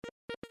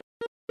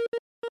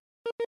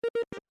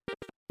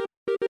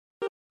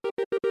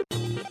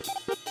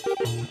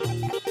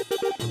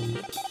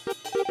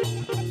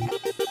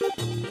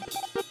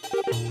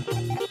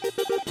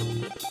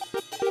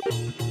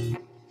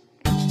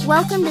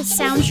Welcome to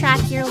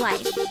Soundtrack Your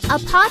Life, a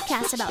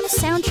podcast about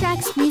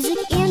soundtracks, music,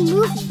 and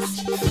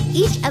movies.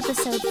 Each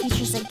episode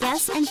features a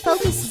guest and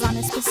focuses on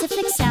a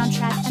specific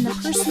soundtrack and the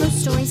personal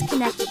stories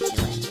connected to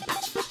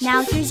it.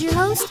 Now here's your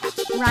host,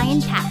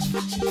 Ryan Pack.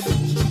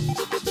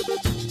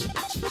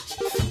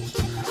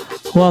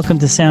 Welcome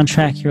to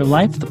Soundtrack Your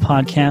Life, the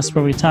podcast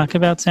where we talk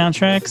about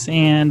soundtracks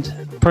and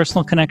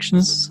personal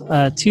connections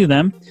to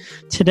them.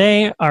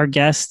 Today, our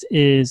guest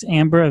is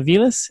Amber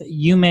Aviles.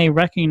 You may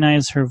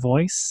recognize her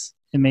voice.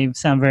 It may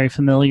sound very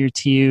familiar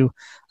to you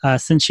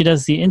since she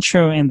does the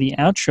intro and the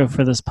outro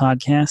for this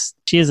podcast.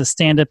 She is a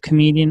stand-up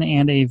comedian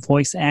and a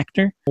voice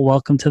actor.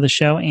 Welcome to the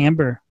show,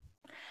 Amber.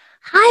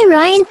 Hi,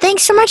 Ryan.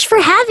 Thanks so much for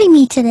having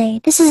me today.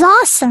 This is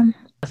awesome.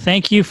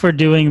 Thank you for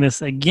doing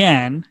this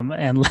again,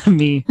 and let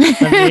me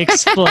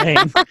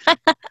explain.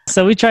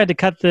 So we tried to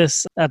cut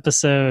this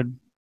episode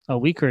a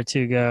week or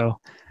two ago,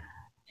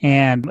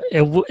 and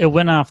it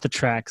went off the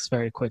tracks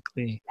very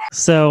quickly.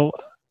 So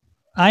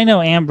I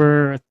know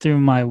Amber through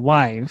my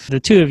wife.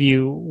 The two of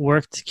you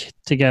worked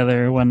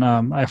together when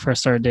I first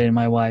started dating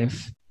my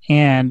wife.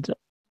 And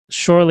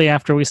shortly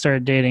after we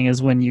started dating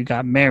is when you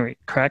got married,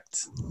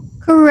 correct?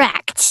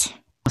 Correct.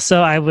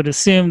 So I would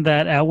assume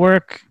that at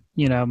work,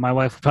 you know, my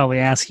wife would probably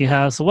ask you,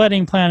 how's the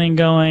wedding planning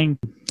going?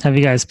 Have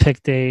you guys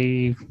picked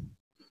a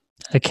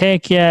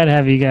cake yet?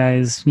 Have you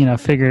guys,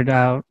 figured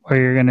out where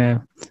you're going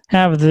to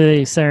have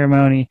the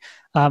ceremony?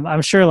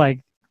 I'm sure like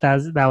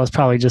that was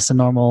probably just a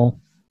normal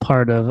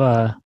part of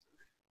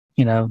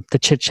the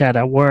chit chat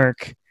at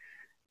work.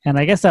 And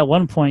I guess at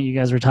one point you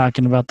guys were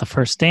talking about the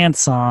first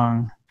dance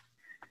song,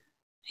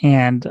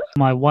 and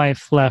my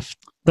wife left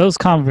those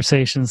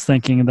conversations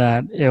thinking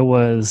that it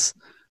was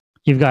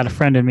You've Got a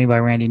Friend in Me by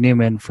Randy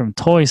Newman from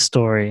Toy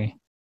Story.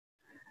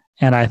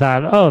 And I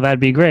thought, oh, that'd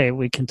be great.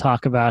 We can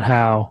talk about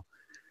how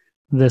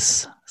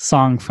this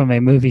song from a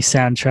movie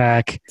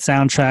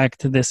soundtrack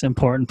to this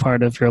important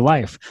part of your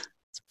life.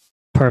 It's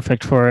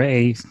perfect for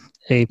a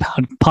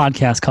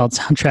podcast called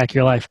Soundtrack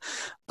Your Life.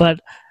 But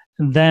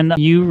then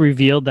you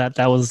revealed that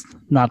was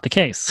not the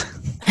case.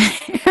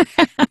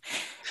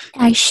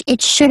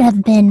 It should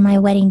have been my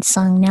wedding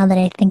song now that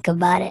I think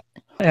about it.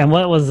 And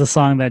what was the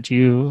song that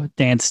you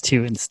danced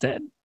to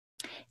instead?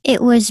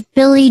 It was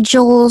Billy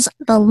Joel's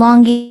The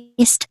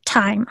Longest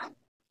Time.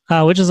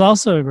 Which is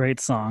also a great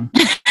song.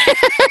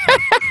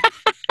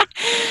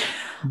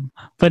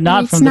 But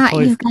not from the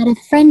Toy You've Got a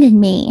Friend in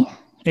Me.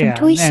 Yeah,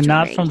 and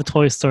not from the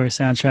Toy Story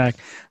soundtrack.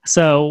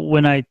 So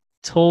when I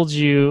told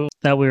you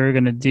that we were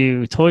going to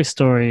do Toy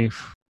Story,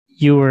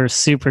 you were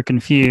super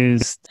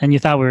confused, and you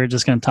thought we were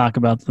just going to talk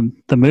about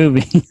the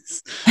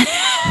movies,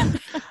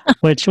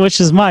 which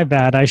is my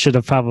bad. I should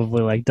have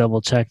probably double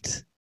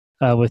checked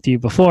with you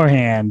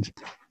beforehand,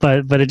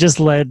 but it just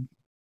led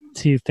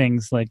to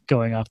things like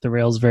going off the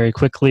rails very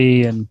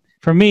quickly, and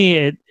for me,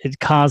 it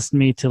caused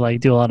me to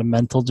do a lot of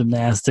mental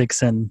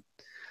gymnastics, and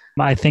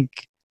I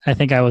think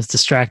I was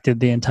distracted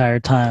the entire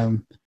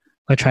time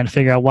by trying to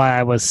figure out why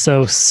I was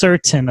so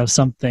certain of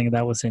something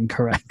that was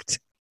incorrect.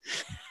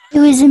 It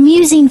was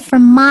amusing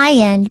from my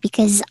end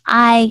because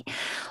I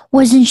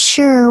wasn't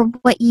sure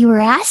what you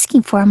were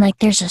asking for. I'm like,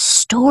 there's a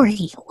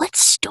story. What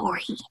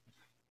story?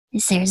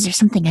 Is there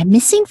something I'm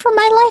missing from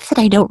my life that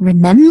I don't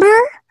remember?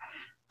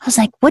 I was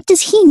like, what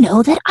does he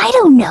know that I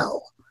don't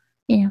know?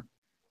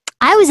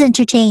 I was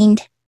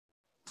entertained.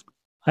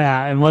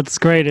 Yeah, and what's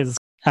great is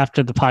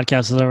after the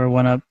podcast was over, I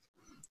went up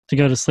to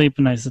go to sleep,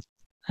 and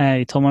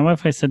I told my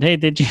wife, I said, hey,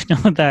 did you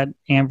know that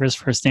Amber's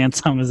first dance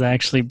song was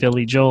actually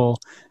Billy Joel?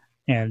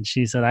 And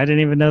she said, I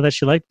didn't even know that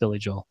she liked Billy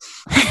Joel.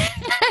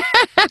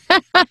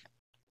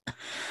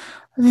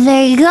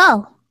 There you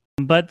go.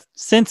 But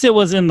since it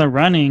was in the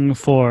running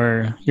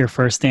for your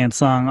first dance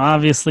song,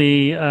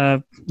 obviously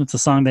it's a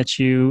song that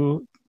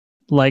you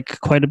like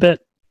quite a bit.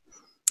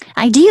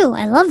 I do.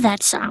 I love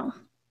that song.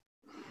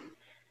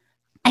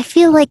 I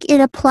feel like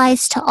it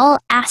applies to all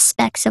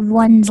aspects of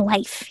one's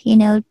life,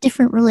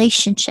 different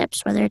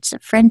relationships, whether it's a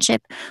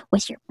friendship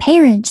with your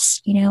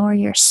parents, or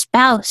your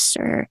spouse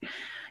or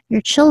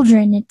your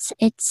children.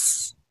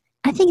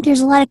 I think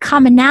there's a lot of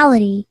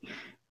commonality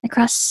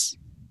across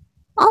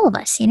all of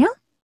us,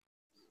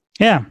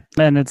 Yeah,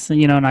 and it's, an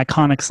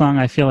iconic song.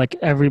 I feel like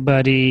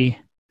everybody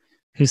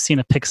who's seen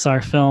a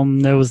Pixar film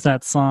knows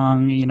that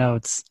song.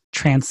 It's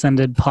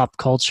transcended pop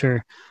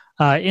culture.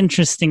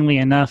 Interestingly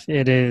enough,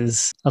 it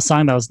is a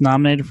song that was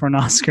nominated for an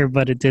Oscar,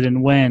 but it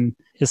didn't win.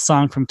 His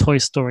song from Toy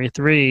Story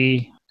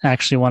 3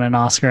 actually won an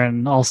Oscar,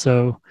 and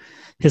also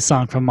his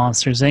song from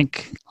Monsters,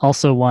 Inc.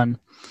 also won.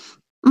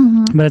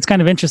 Mm-hmm. But it's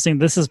kind of interesting.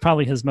 This is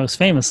probably his most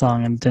famous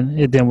song, and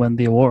it didn't win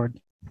the award.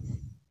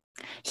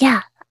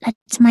 Yeah,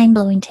 that's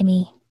mind-blowing to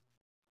me.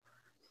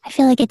 I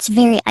feel like it's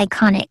very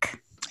iconic.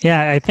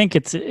 Yeah, I think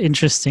it's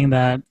interesting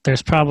that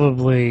there's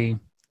probably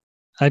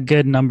a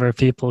good number of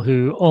people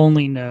who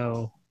only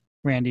know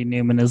Randy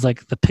Newman is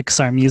like the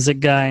Pixar music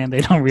guy, and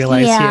they don't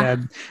realize he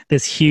had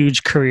this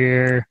huge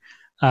career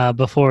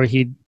before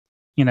he,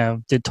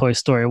 did Toy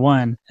Story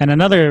 1. And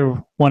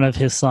another one of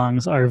his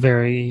songs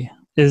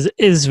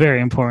is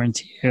very important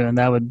to you, and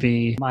that would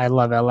be I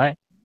Love LA.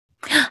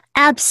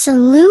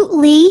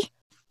 Absolutely.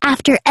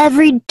 After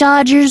every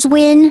Dodgers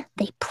win,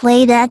 they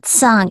play that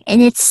song,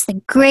 and it's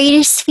the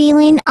greatest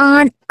feeling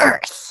on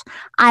earth.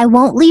 I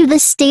won't leave the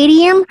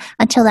stadium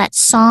until that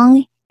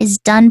song is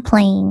done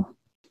playing.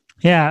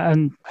 Yeah,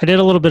 and I did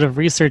a little bit of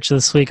research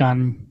this week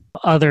on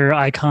other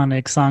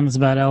iconic songs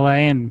about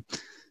LA, and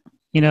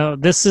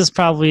this is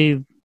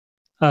probably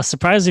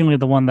surprisingly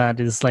the one that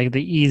is like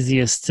the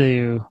easiest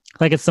to,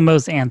 like, it's the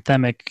most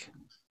anthemic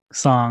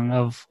song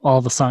of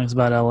all the songs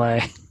about LA.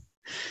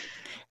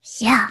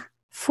 Yeah,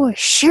 for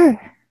sure.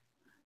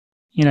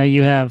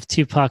 You have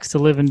Tupac's To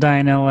Live and Die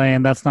in LA,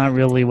 and that's not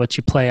really what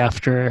you play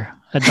after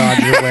a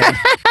Dodger win.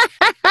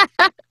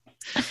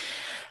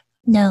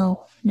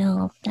 No,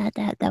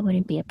 that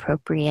wouldn't be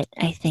appropriate,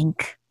 I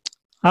think.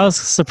 I was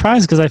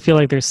surprised because I feel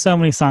like there's so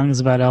many songs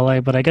about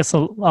LA, but I guess a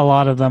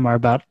lot of them are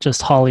about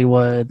just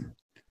Hollywood,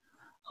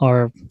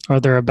 or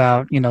they're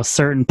about,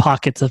 certain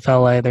pockets of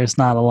LA. There's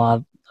not a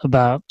lot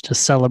about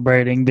just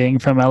celebrating being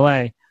from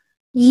LA.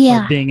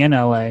 Yeah. Or being in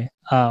LA.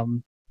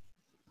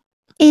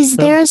 Is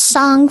there a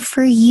song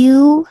for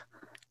you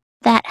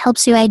that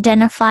helps you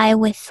identify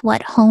with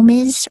what home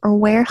is or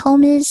where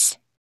home is?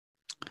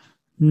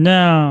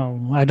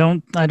 No, I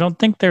don't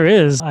think there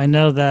is. I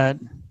know that,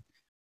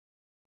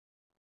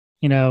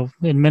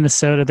 in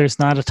Minnesota, there's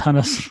not a ton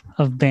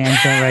of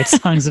bands that write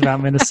songs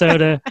about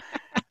Minnesota.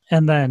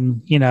 And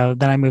then,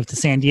 then I moved to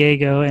San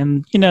Diego,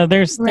 and,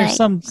 there's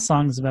some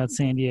songs about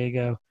San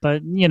Diego,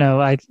 but,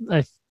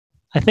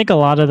 I think a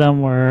lot of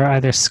them were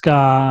either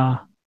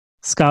ska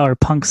or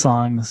punk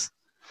songs.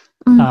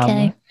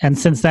 Okay. And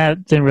since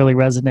that didn't really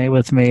resonate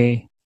with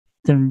me,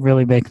 didn't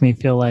really make me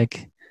feel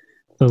like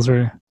those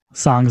were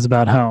songs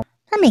about home.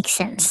 That makes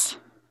sense.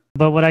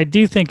 But what I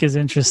do think is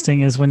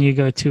interesting is when you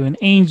go to an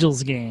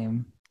Angels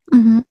game,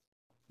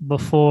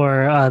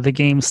 before the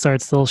game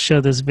starts, they'll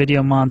show this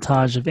video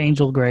montage of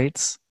Angel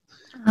greats.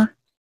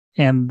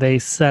 And they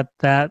set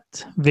that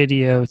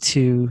video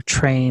to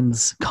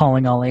Train's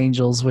Calling All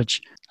Angels,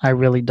 which I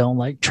really don't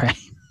like Train.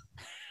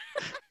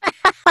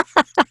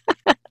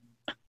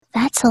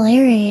 That's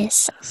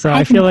hilarious. So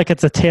I feel like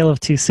it's a tale of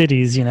two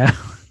cities,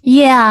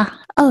 Yeah.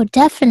 Oh,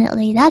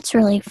 definitely. That's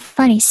really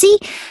funny. See,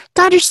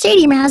 Dodger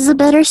Stadium has a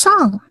better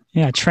song.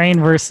 Yeah, Train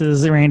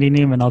versus Randy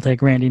Newman. I'll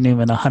take Randy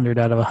Newman 100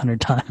 out of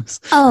 100 times.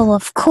 Oh,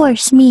 of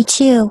course. Me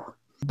too.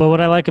 But what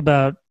I like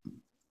about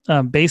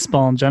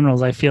baseball in general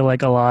is I feel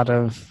like a lot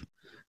of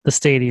the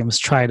stadiums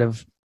try to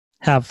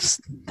have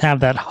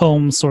that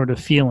home sort of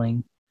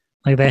feeling.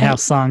 Like they have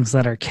songs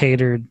that are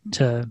catered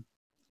to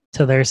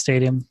their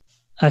stadium.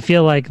 I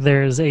feel like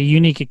there's a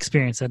unique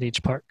experience at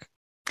each park.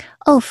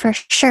 Oh, for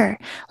sure.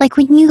 Like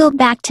when you go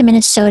back to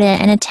Minnesota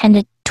and attend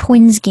a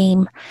Twins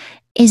game,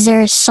 is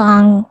there a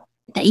song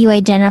that you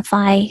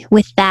identify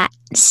with that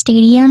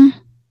stadium?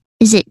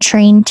 Is it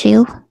Train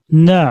too?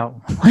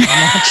 No,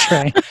 not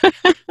Train.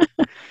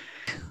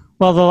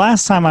 Well, the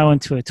last time I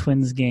went to a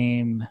Twins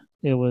game,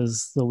 it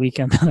was the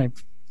weekend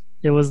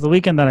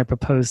that I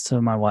proposed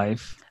to my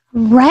wife.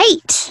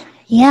 Right.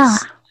 Yeah.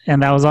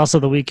 And that was also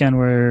the weekend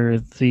where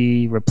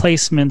the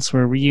Replacements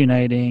were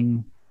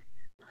reuniting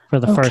for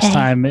the first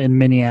time in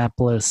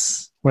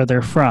Minneapolis, where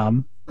they're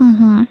from,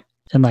 in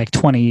like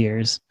 20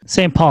 years.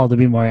 St. Paul, to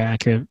be more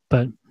accurate.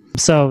 But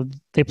so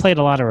they played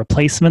a lot of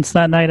Replacements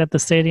that night at the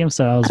stadium,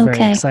 so I was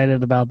very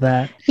excited about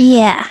that.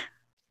 Yeah.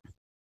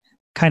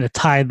 Kind of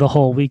tied the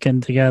whole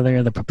weekend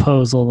together, the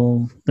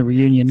proposal, the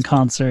reunion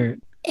concert.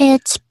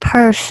 It's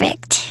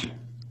perfect.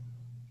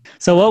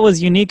 So what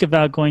was unique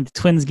about going to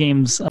Twins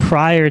games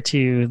prior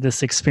to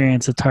this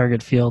experience at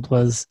Target Field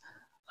was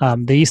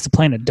they used to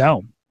play in a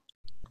dome.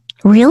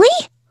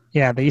 Really?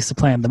 Yeah, they used to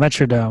play in the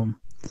Metrodome.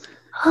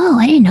 Oh,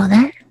 I didn't know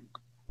that.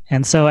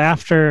 And so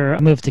after I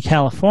moved to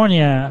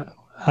California,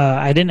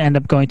 I didn't end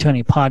up going to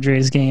any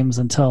Padres games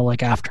until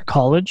like after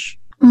college.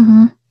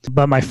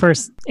 But my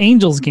first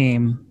Angels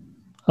game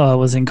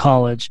was in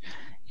college.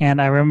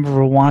 And I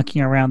remember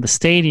walking around the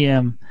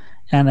stadium,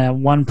 and at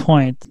one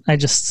point, I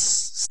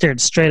just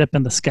stared straight up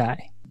in the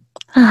sky.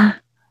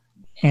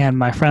 And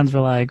my friends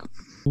were like,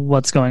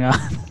 "What's going on?"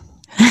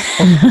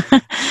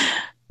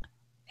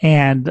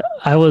 And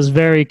I was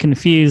very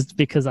confused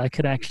because I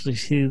could actually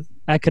see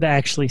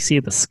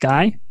the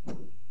sky.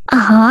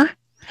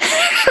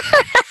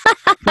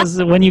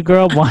 Because when you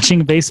grow up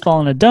watching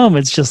baseball in a dome,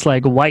 it's just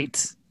like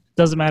white.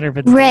 Doesn't matter if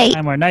it's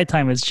daytime or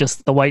nighttime, it's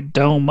just the white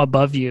dome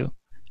above you.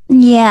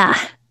 Yeah.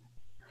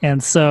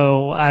 And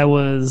so I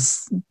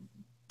was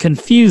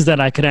confused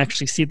that I could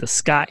actually see the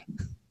sky.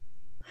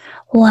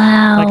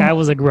 Wow. Like I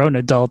was a grown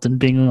adult and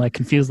being like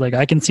confused, like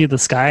I can see the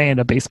sky in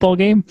a baseball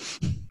game.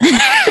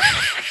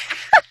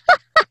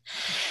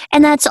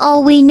 And that's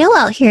all we know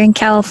out here in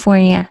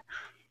California.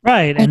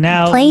 Right. Like and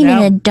now playing in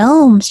a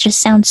dome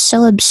just sounds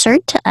so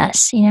absurd to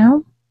us, you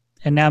know?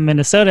 And now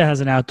Minnesota has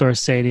an outdoor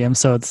stadium,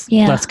 so it's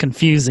Yeah. less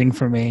confusing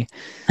for me.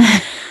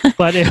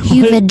 But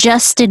You've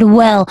adjusted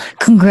well.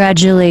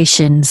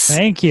 Congratulations.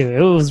 Thank you.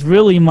 It was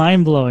really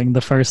mind-blowing the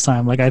first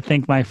time. Like, I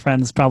think my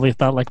friends probably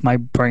thought like my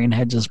brain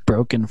had just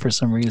broken for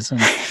some reason.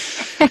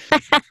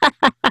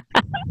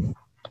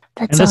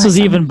 That's And this was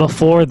awesome. even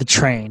before the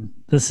train.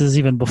 This is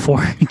even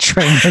before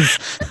train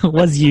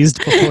was used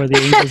before the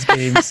Angels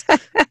games.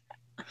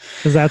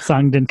 Because that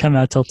song didn't come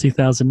out till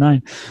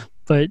 2009.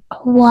 But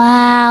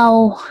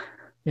wow.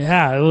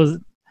 yeah, it was,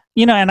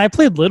 and I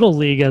played Little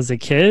League as a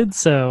kid,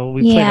 so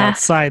we played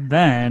outside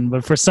then.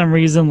 But for some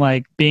reason,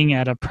 like being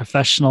at a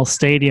professional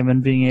stadium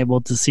and being able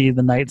to see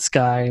the night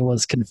sky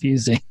was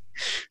confusing.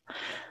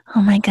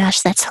 Oh my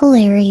gosh, that's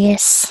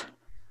hilarious.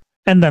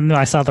 And then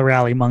I saw the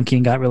Rally Monkey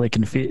and got really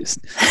confused.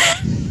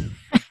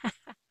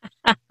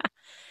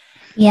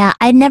 Yeah,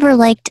 I never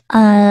liked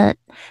that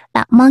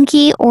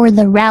monkey or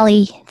the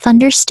Rally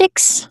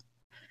Thundersticks.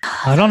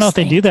 I don't know if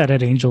they do that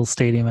at Angels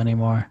Stadium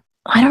anymore.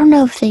 I don't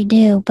know if they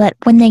do, but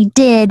when they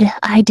did,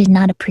 I did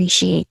not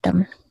appreciate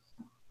them.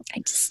 I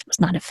just was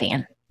not a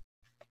fan.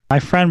 My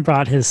friend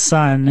brought his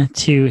son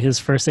to his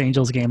first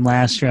Angels game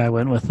last year. I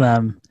went with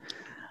them.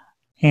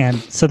 And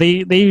so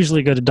they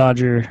usually go to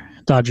Dodger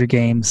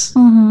games.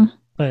 Mm-hmm.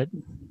 But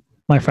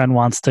my friend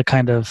wants to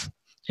kind of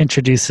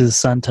introduce his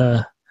son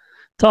to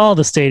all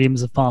the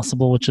stadiums if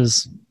possible, which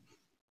is,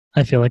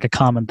 I feel like, a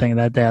common thing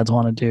that dads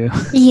want to do.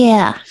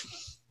 Yeah.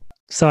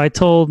 So I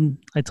told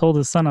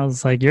his son, I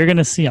was like, "You're going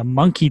to see a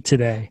monkey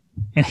today."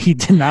 And he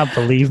did not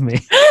believe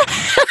me.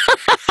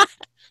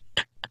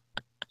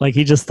 Like,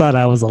 he just thought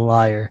I was a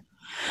liar.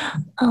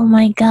 Oh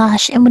my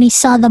gosh. And when he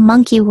saw the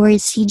monkey,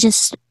 was he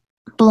just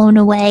blown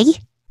away?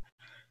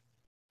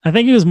 I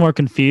think he was more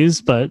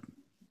confused, but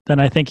then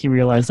I think he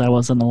realized I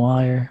wasn't a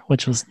liar,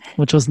 which was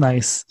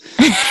nice.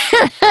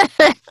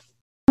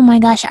 Oh my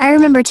gosh, I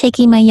remember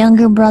taking my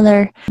younger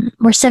brother.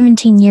 We're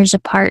 17 years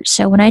apart,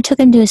 so when I took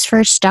him to his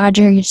first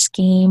Dodgers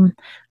game,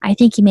 I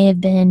think he may have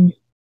been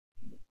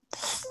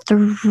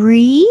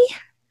 3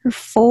 or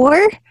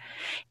 4,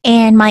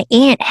 and my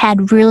aunt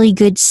had really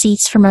good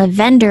seats from a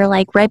vendor,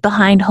 like right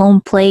behind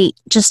home plate,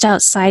 just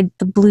outside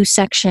the blue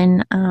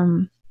section,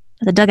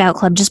 the dugout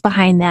club, just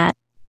behind that.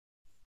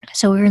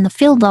 So we were in the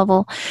field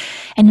level,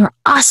 and there were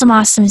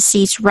awesome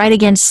seats right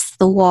against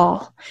the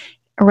wall.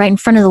 Right in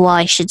front of the wall,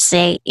 I should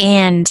say,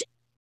 and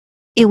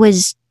it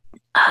was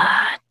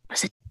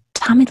it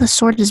Tommy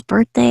Lasorda's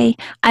birthday?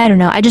 I don't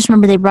know. I just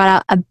remember they brought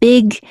out a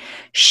big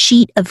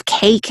sheet of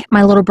cake.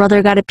 My little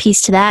brother got a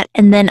piece to that,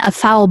 and then a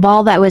foul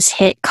ball that was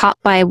hit, caught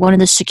by one of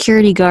the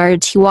security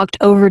guards. He walked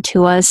over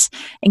to us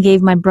and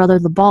gave my brother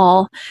the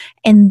ball,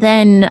 and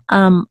then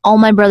all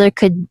my brother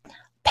could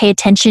pay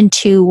attention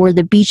to were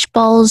the beach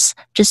balls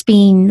just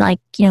being like,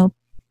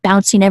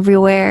 bouncing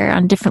everywhere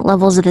on different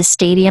levels of the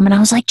stadium. And I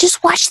was like,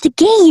 just watch the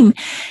game.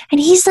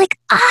 And he's like,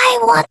 I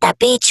want the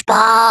beach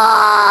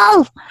ball.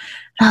 And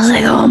I was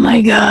like, oh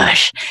my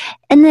gosh.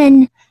 And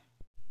then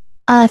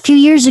a few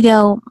years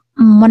ago,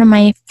 one of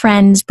my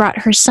friends brought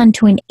her son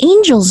to an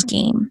Angels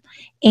game.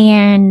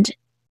 And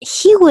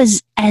he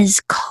was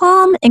as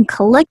calm and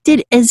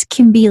collected as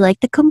can be, like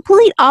the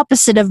complete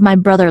opposite of my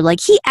brother. Like,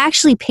 he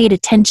actually paid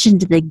attention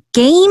to the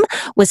game,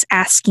 was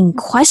asking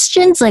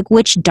questions, like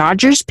which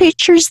Dodgers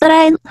pitchers that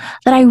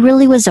I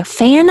really was a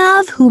fan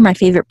of, who my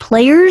favorite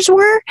players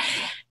were.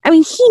 I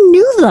mean, he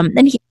knew them.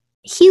 And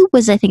he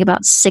was, I think,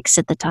 about 6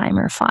 at the time,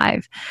 or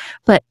 5.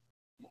 But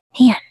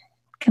man,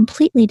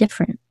 completely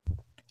different.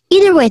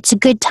 Either way, it's a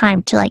good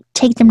time to like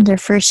take them to their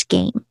first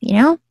game,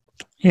 Yeah.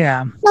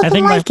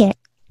 Nothing like it.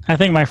 I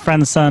think my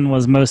friend's son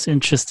was most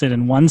interested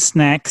in 1,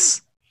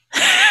 snacks,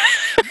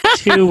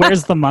 2,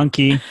 where's the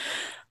monkey?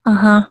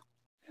 Uh-huh.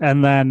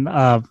 And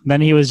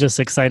then he was just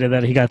excited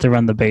that he got to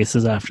run the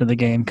bases after the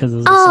game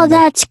because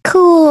that's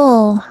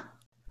cool.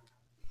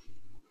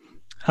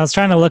 I was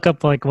trying to look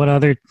up like what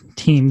other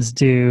teams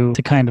do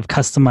to kind of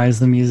customize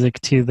the music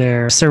to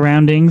their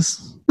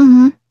surroundings.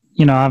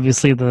 Mm-hmm.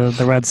 Obviously the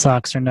Red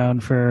Sox are known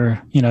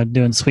for,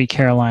 doing Sweet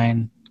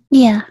Caroline.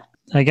 Yeah.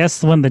 I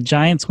guess when the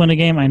Giants win a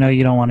game, I know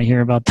you don't want to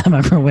hear about them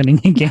ever winning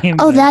a game.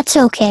 Oh, that's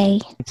okay.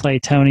 Play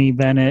Tony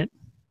Bennett.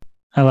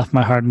 I left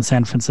my heart in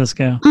San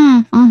Francisco.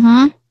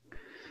 Mm-hmm.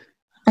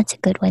 That's a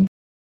good one.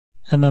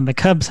 And then the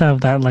Cubs have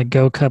that, like,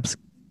 Go Cubs.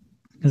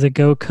 Is it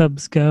Go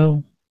Cubs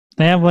Go?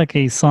 They have like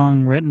a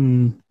song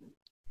written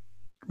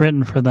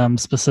for them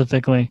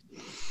specifically.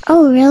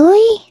 Oh,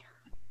 really?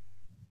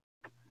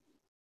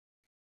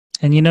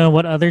 And you know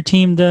what other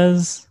team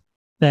does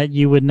that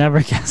you would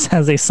never guess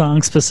has a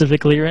song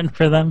specifically written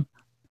for them?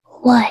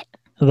 What?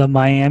 The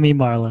Miami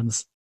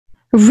Marlins.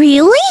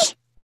 Really?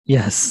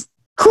 Yes.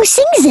 Who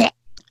sings it?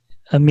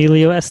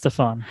 Emilio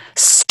Estefan.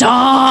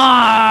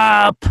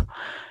 Stop!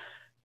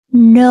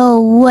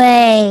 No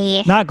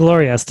way. Not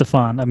Gloria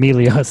Estefan,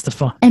 Emilio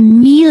Estefan.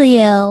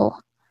 Emilio.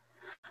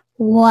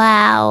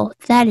 Wow,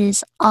 that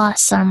is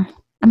awesome.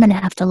 I'm going to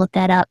have to look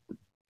that up.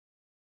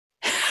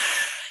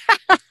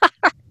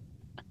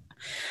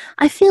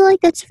 I feel like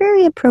that's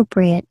very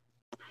appropriate.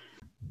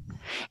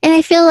 And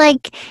I feel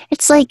like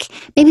it's like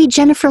maybe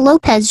Jennifer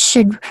Lopez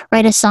should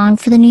write a song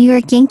for the New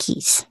York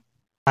Yankees.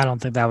 I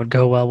don't think that would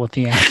go well with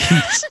the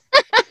Yankees.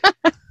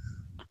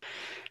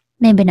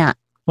 Maybe not.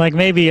 Like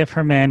maybe if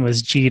her man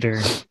was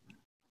Jeter,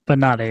 but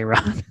not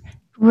A-Rod.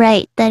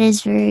 Right, that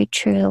is very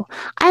true.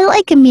 I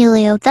like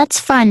Emilio. That's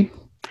fun.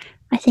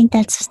 I think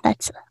that's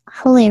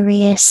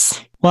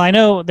hilarious. Well, I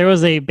know there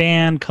was a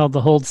band called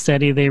the Hold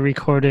Steady. They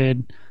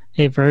recorded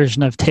a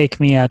version of "Take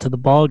Me Out to the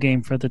Ball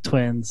Game" for the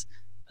Twins,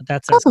 but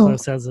that's as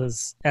close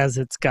as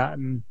it's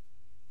gotten.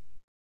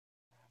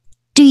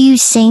 Do you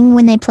sing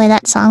when they play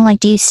that song?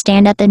 Like, do you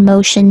stand up in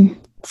motion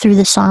through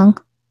the song?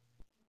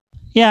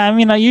 Yeah, I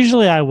mean,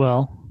 usually I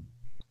will,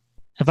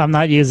 if I'm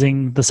not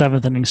using the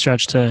seventh inning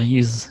stretch to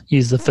use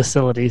the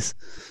facilities.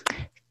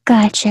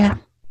 Gotcha.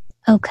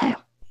 Okay.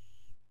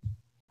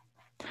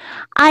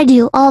 I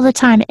do all the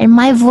time, and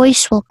my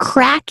voice will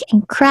crack,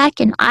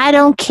 and I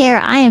don't care.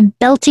 I am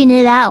belting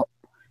it out.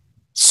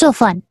 So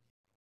fun.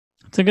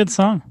 It's a good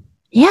song.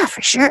 Yeah,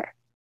 for sure.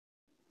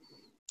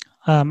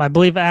 I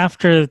believe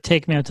after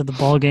 "Take Me Out to the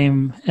Ball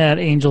Game" at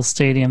Angel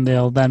Stadium,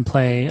 they'll then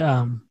play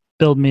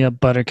 "Build Me a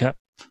Buttercup."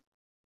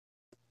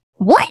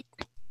 What?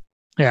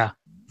 Yeah.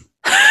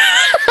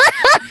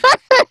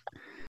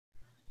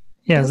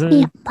 Yeah, Build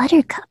Me a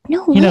Buttercup.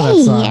 No way. You know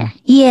that song.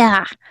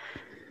 Yeah.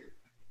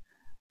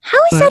 How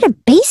is that a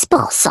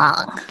baseball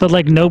song? But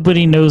like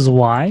nobody knows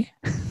why.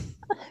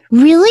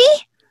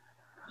 Really?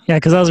 Yeah,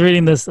 because I was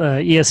reading this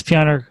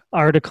ESPN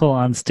article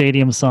on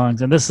stadium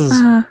songs, and this is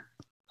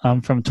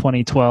from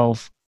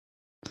 2012.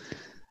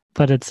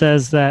 But it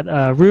says that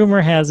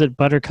rumor has it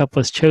Buttercup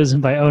was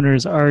chosen by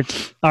owners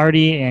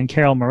Artie and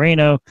Carol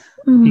Moreno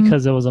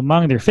because it was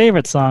among their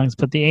favorite songs,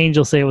 but the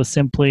Angels say it was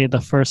simply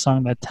the first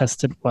song that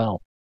tested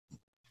well.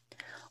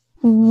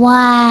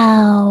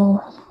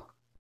 Wow.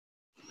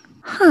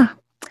 Huh.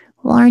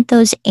 Well, aren't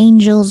those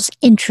Angels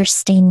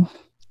interesting?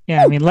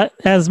 Yeah, I mean,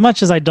 as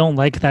much as I don't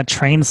like that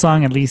Train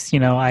song, at least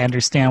I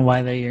understand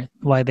why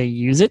they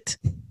use it.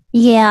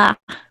 Yeah.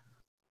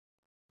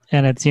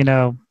 And it's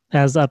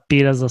as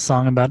upbeat as a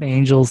song about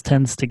angels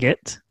tends to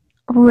get.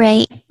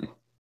 Right.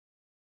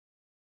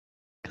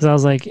 Because I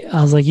was like,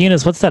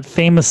 Eunice, what's that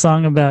famous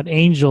song about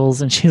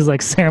angels? And she's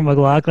like, Sarah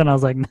McLachlan. I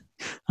was like,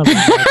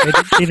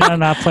 they did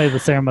not play the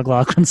Sarah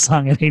McLachlan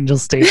song at Angel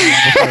Stadium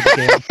before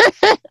the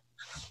game.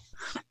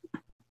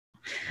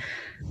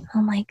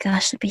 Oh my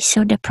gosh, that'd be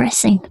so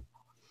depressing.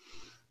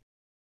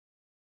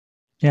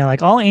 Yeah,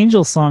 like all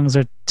angel songs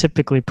are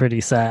typically pretty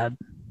sad.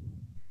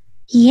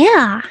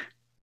 Yeah.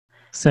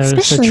 So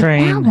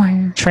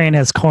Train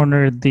has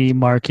cornered the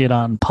market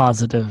on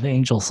positive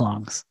angel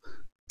songs.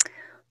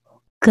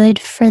 Good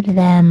for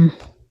them.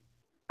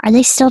 Are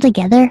they still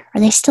together?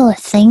 Are they still a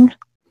thing?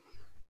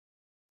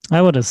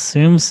 I would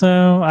assume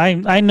so.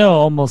 I know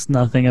almost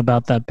nothing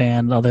about that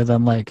band other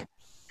than like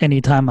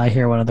anytime I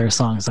hear one of their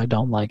songs, I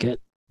don't like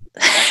it.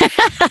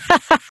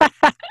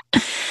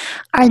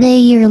 Are they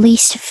your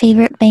least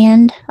favorite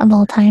band of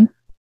all time?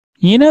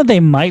 They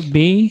might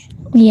be.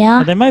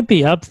 Yeah. They might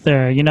be up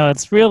there.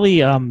 It's really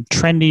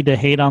trendy to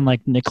hate on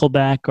like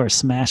Nickelback or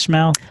Smash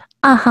Mouth.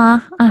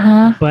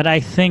 But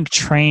I think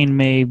Train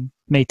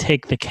may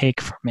take the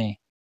cake for me.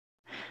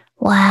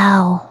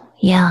 Wow.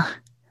 Yeah.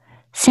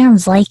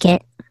 Sounds like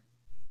it.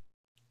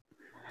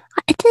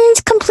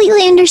 It's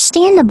completely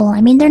understandable. I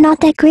mean, they're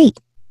not that great.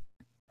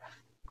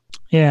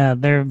 Yeah,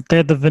 they're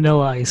the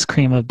vanilla ice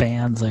cream of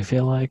bands, I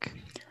feel like.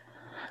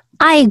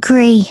 I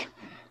agree.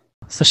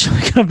 So should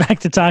we go back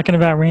to talking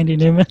about Randy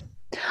Newman?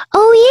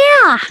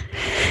 Oh,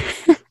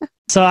 yeah.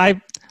 So I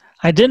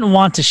didn't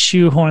want to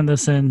shoehorn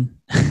this in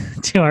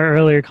to our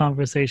earlier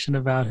conversation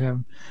about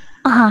him.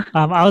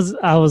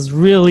 I was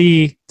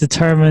really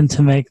determined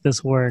to make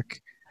this work.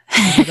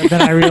 But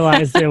then I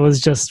realized it was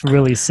just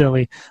really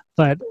silly.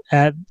 But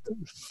at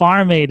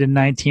Farm Aid in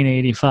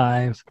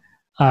 1985,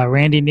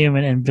 Randy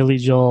Newman and Billy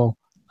Joel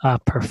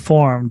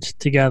performed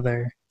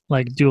together,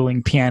 like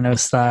dueling piano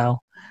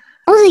style.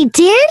 Oh, they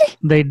did?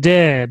 They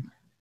did.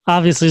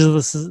 Obviously,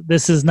 this is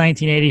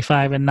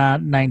 1985 and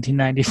not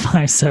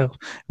 1995, so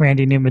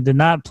Randy Newman did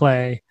not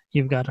play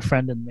 "You've Got a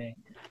Friend in Me."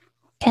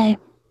 Okay,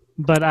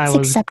 but it's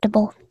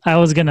acceptable. I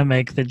was gonna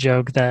make the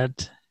joke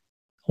that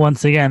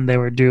once again they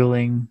were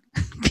dueling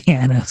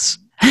pianos,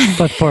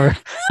 but for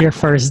your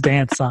first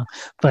dance song.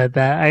 But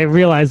I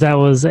realized that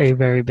was a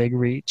very big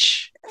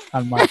reach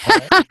on my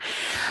part.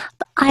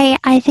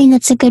 I think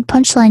that's a good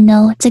punchline,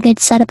 though. It's a good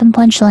setup and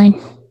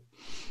punchline.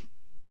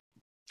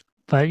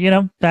 But,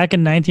 back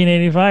in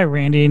 1985,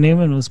 Randy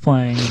Newman was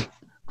playing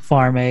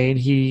Farm Aid.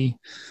 He's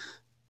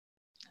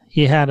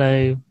had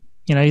a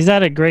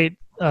great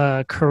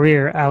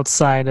career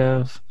outside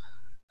of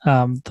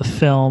the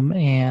film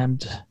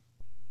and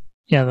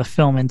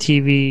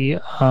TV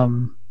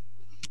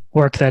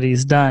work that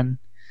he's done.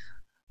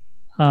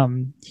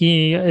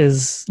 He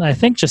is, I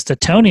think, just a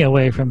Tony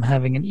away from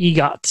having an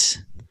EGOT.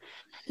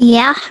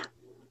 Yeah.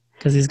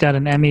 Because he's got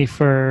an Emmy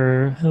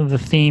for the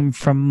theme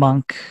from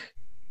Monk.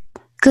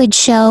 Good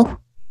show.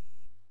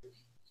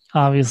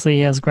 Obviously,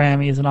 he has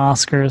Grammys and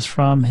Oscars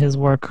from his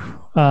work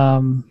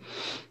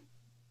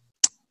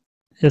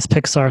his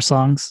Pixar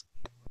songs.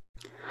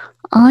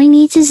 All he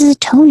needs is a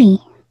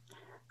Tony.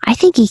 I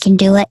think he can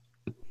do it.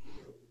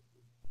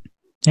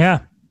 Yeah,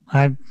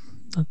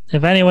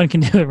 if anyone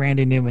can do it,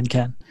 Randy Newman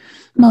can.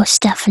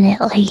 Most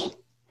definitely.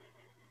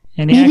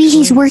 And maybe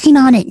he's working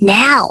on it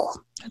now.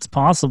 It's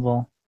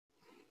possible.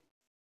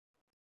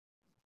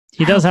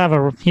 He does have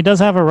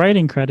a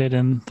writing credit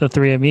in The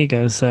Three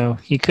Amigos, so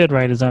he could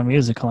write his own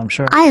musical, I'm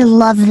sure. I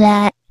love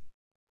that.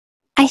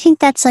 I think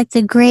that's like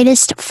the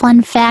greatest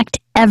fun fact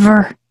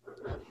ever.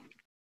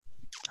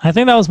 I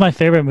think that was my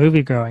favorite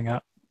movie growing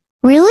up.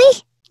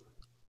 Really?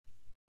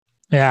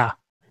 Yeah.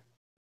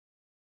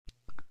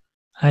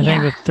 I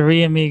think The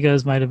Three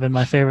Amigos might have been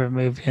my favorite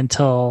movie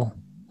until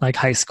like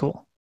high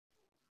school.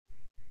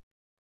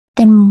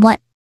 Then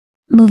what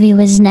movie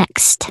was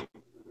next?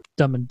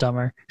 Dumb and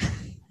Dumber.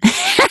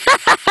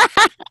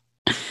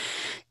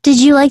 Did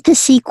you like the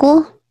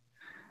sequel?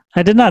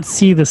 I did not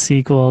see the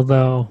sequel,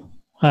 though.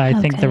 I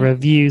think the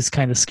reviews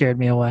kind of scared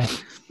me away.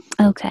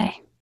 Okay.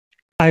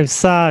 I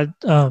saw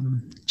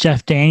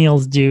Jeff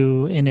Daniels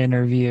do an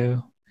interview,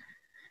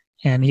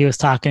 and he was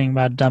talking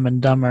about Dumb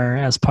and Dumber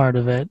as part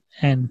of it,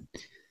 and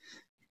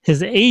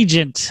his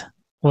agent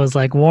was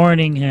like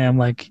warning him,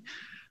 like,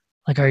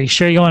 are you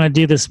sure you want to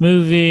do this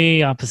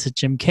movie opposite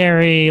Jim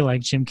Carrey?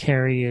 Like, Jim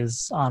Carrey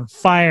is on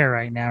fire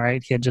right now,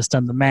 right? He had just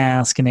done The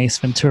Mask and Ace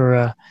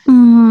Ventura.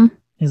 Mm-hmm.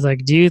 He's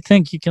like, do you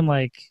think you can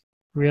like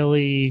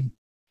really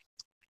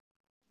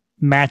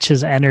match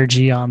his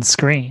energy on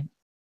screen?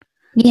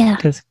 Yeah.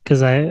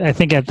 Because I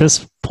think at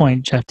this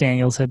point, Jeff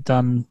Daniels had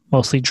done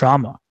mostly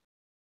drama.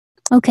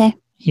 Okay.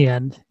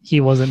 He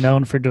wasn't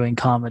known for doing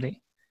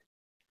comedy.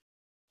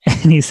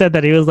 And he said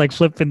that he was like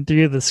flipping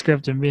through the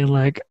script and being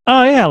like,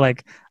 oh yeah,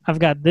 like I've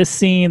got this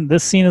scene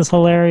is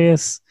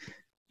hilarious.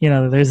 You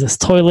know, there's this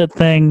toilet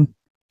thing.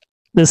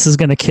 This is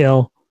gonna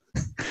kill.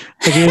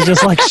 Like he was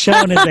just like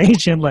showing his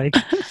agent like,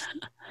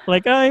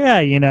 oh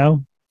yeah, you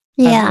know.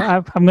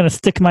 Yeah. I'm gonna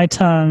stick my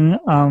tongue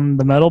on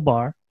the metal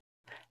bar.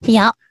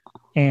 Yeah.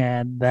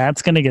 And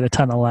that's gonna get a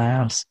ton of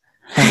laughs.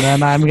 And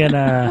then I'm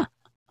gonna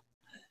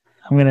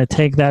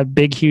take that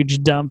big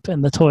huge dump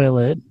in the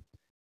toilet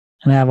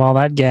and have all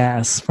that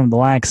gas from the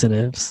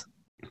laxatives.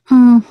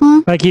 Mm-hmm.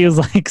 Like he was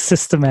like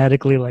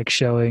systematically like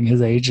showing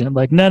his agent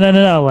like,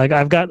 no, like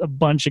I've got a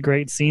bunch of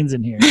great scenes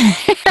in here.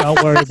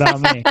 Don't worry about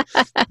me.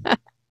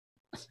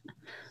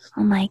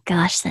 Oh my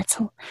gosh,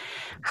 that's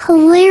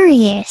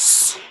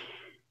hilarious.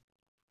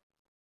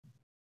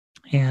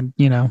 And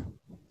you know,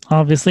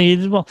 obviously he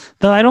did well.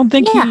 Though I don't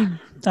think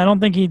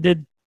he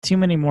did too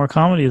many more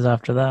comedies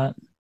after that.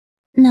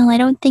 No, I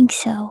don't think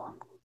so.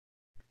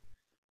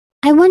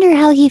 I wonder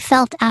how he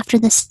felt after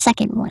the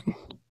second one.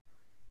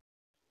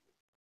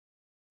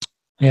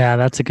 Yeah,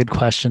 that's a good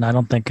question. I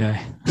don't think I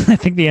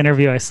think the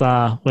interview I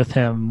saw with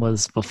him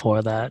was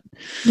before that.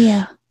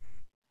 Yeah.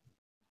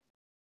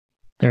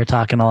 They were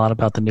talking a lot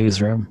about The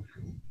Newsroom.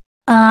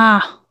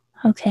 Ah,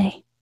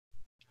 okay.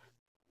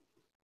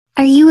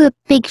 Are you a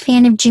big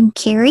fan of Jim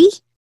Carrey?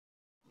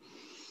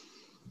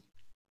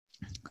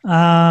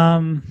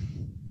 I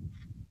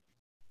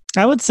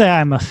would say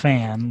I'm a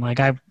fan. Like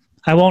I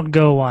wouldn't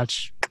go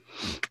watch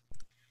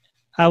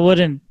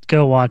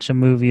a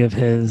movie of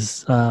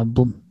his,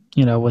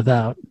 you know,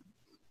 without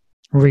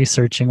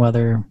researching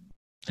whether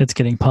it's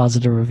getting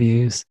positive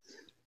reviews.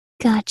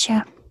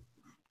 Gotcha.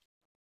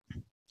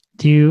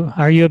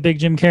 Are you a big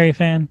Jim Carrey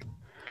fan?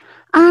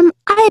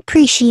 I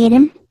appreciate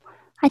him.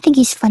 I think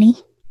he's funny.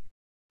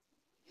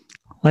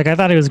 Like I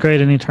thought he was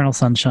great in Eternal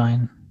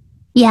Sunshine.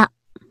 Yeah.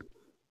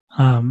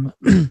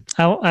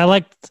 I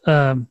liked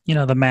you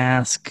know, The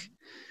Mask,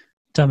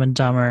 Dumb and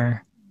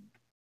Dumber.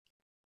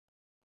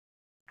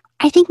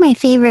 I think my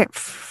favorite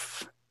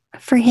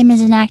for him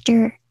as an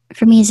actor,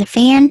 for me as a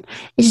fan,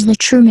 is The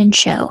Truman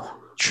Show.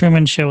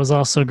 Truman Show was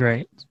also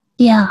great.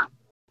 Yeah.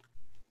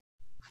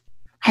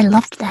 I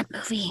loved that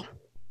movie.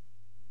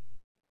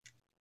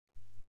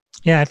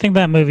 Yeah, I think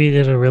that movie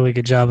did a really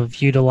good job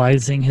of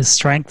utilizing his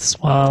strengths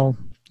while,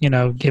 you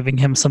know, giving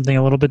him something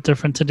a little bit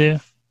different to do.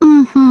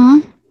 Mm-hmm.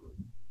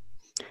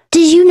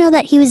 Did you know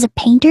that he was a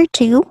painter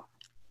too?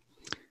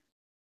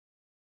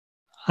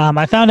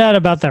 I found out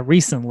about that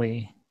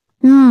recently.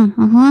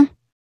 Mm-hmm.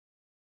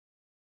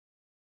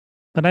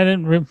 But I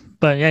didn't.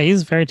 But yeah,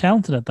 he's very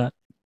talented at that.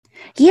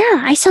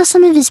 Yeah, I saw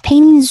some of his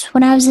paintings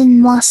when I was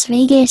in Las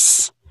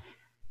Vegas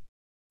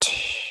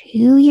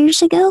 2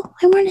 years ago,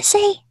 I want to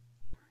say.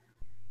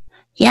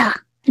 Yeah,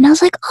 and I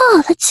was like,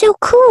 oh, that's so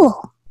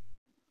cool.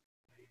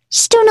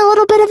 She's doing a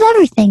little bit of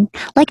everything.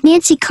 Like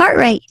Nancy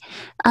Cartwright,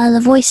 the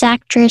voice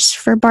actress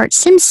for Bart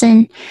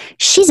Simpson,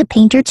 she's a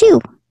painter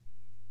too.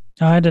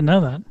 Oh, I didn't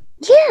know that.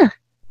 Yeah.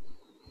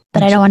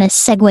 But I don't want to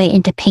segue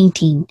into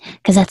painting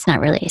because that's not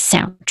really a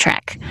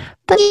soundtrack.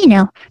 But, you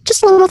know,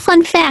 just a little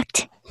fun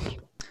fact.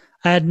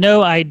 I had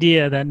no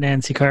idea that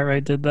Nancy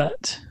Cartwright did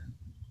that.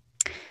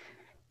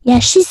 Yeah,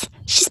 she's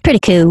pretty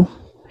cool.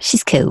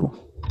 She's cool.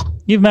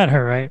 You've met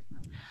her, right?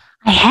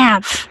 I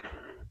have.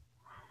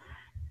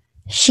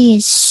 She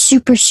is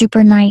super,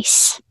 super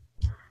nice.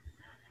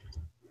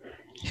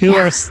 Who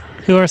are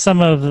who are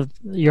some of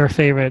your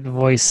favorite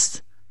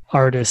voice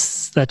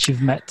artists that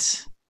you've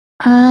met?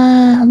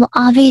 Well,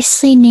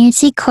 obviously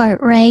Nancy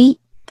Cartwright.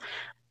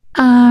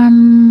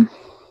 Um,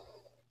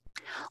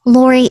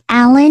 Lori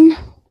Allen.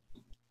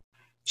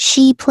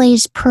 She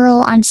plays Pearl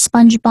on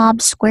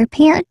SpongeBob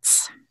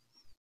SquarePants.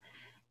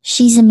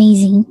 She's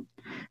amazing.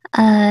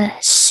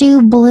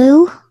 Sue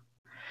Blue.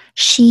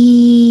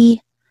 She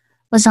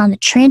was on the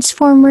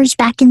Transformers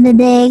back in the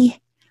day.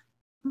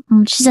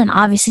 She's done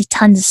obviously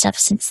tons of stuff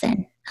since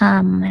then.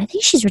 I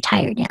think she's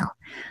retired now.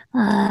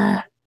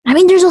 I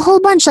mean, there's a whole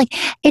bunch. Like,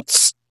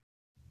 it's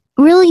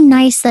really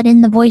nice that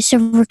in the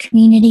voiceover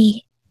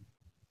community,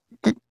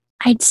 that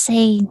I'd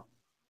say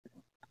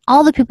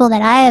all the people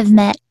that I have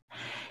met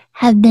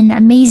have been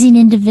amazing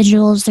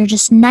individuals. They're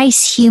just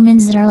nice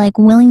humans that are like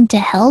willing to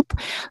help.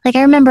 Like,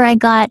 I remember I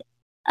got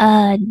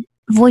a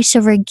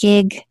voiceover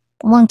gig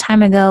a long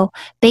time ago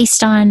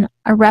based on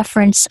a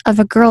reference of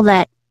a girl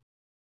that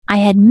I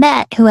had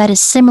met who had a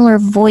similar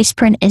voice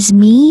print as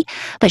me,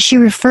 but she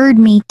referred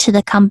me to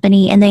the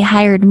company and they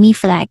hired me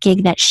for that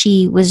gig that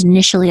she was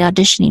initially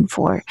auditioning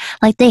for.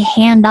 Like, they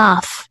hand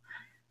off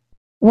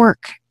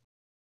work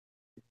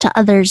to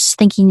others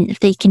thinking if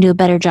they can do a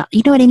better job.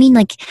 You know what I mean?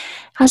 Like,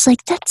 I was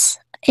like, that's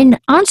in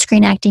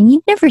on-screen acting,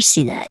 you never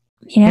see that.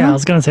 You know? Yeah, I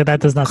was gonna say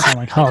that does not sound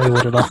like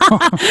Hollywood at all.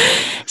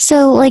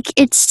 So, like,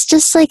 it's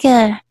just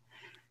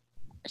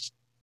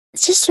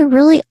a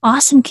really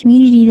awesome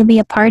community to be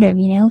a part of,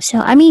 you know? So,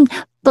 I mean,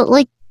 but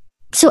like,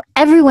 so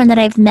everyone that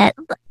I've met,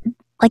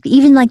 like,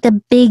 even like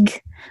the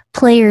big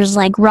players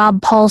like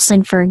Rob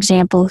Paulson, for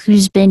example,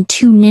 who's been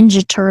 2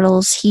 Ninja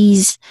Turtles.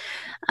 He's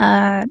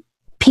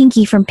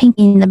Pinky from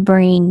Pinky and the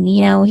Brain.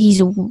 You know,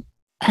 he's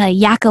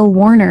Yakko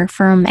Warner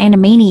from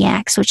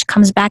Animaniacs, which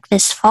comes back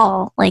this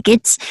fall. Like,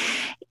 it's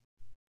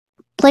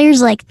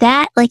players like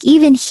that. Like,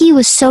 even he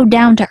was so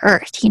down to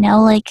earth, you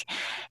know? Like,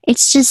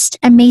 it's just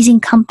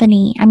amazing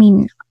company. I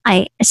mean,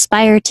 I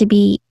aspire to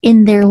be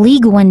in their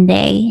league one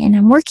day, and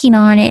I'm working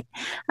on it.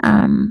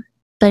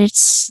 But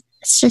it's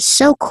just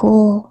so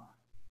cool,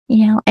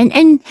 you know.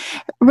 And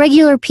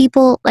regular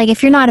people, like,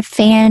 if you're not a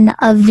fan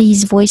of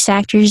these voice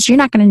actors, you're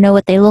not going to know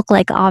what they look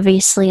like,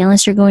 obviously,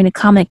 unless you're going to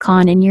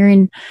Comic-Con and you're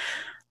in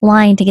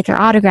line to get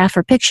their autograph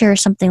or picture or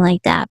something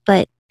like that.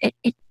 But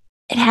it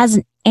has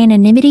an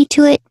anonymity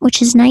to it,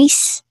 which is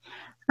nice.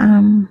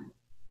 And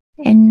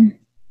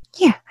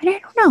yeah, I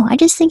don't know. I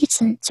just think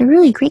it's a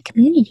really great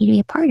community to be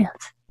a part of.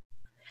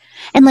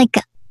 And like,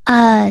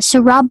 so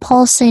Rob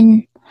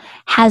Paulson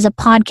has a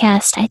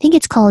podcast. I think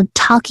it's called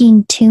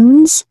Talking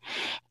Tunes.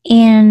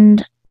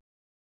 And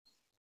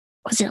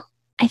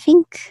I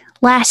think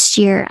last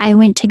year I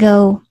went to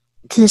go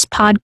to this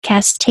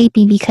podcast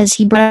taping because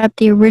he brought up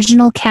the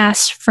original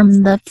cast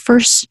from the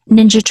first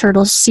Ninja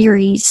Turtles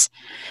series.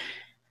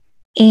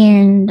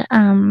 And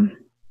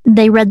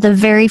they read the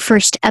very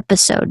first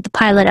episode, the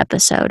pilot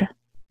episode.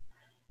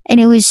 And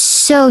it was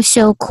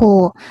so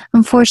cool.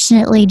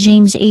 Unfortunately,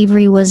 James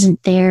Avery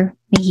wasn't there.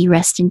 May he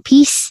rest in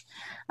peace.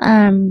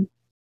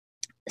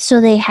 So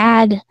they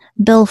had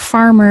Bill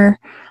Farmer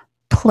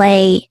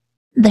play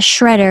the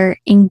Shredder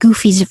in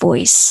Goofy's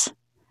voice.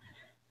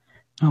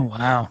 Oh,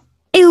 wow.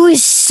 It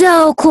was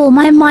so cool.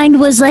 My mind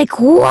was like,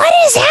 what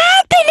is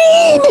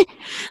happening?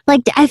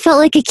 Like, I felt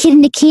like a kid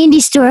in a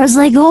candy store. I was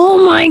like,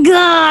 oh my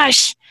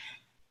gosh.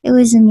 It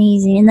was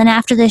amazing. And then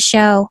after the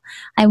show,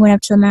 I went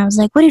up to them and I was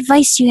like, what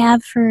advice do you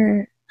have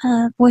for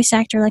a voice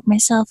actor like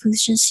myself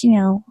who's just, you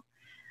know,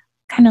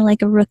 kind of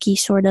like a rookie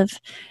sort of?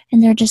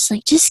 And they're just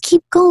like, just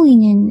keep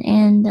going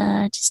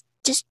and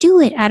just do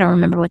it. I don't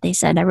remember what they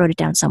said. I wrote it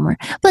down somewhere.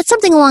 But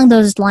something along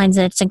those lines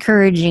that's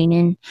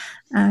encouraging.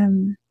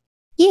 And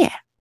yeah.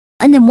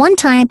 And then one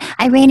time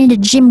I ran into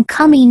Jim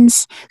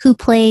Cummings, who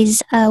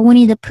plays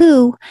Winnie the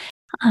Pooh.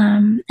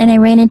 And I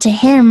ran into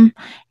him,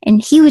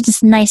 and he was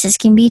as nice as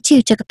can be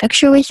too. Took a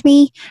picture with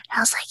me. And I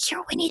was like,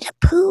 "You're Winnie the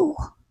Pooh."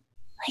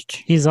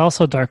 Like, he's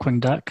also Darkwing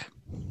Duck.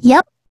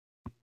 Yep.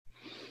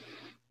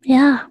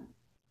 Yeah.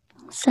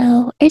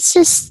 So it's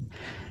just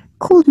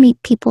cool to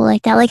meet people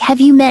like that. Like,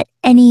 have you met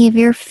any of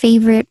your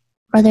favorite,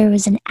 whether it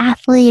was an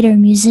athlete or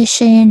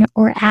musician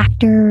or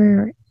actor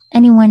or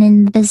anyone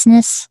in the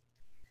business?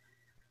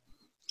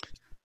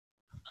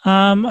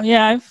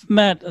 Yeah, I've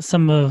met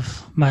some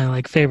of my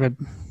like favorite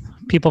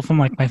people from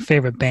like my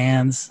favorite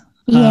bands.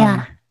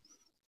 Yeah.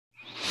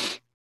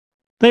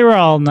 They were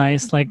all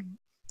nice. Like,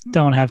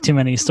 don't have too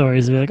many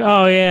stories to be like,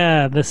 oh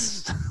yeah,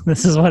 this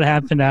is what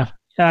happened. I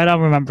don't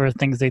remember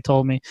things they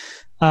told me.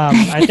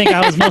 I think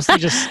I was mostly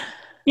just,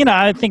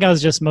 I think I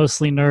was just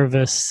mostly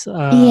nervous.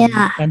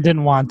 And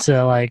didn't want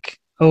to like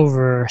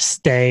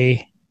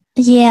overstay.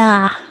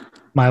 Yeah.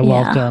 My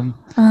welcome.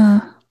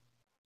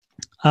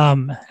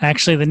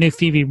 Actually, the new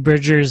Phoebe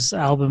Bridgers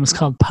album is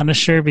called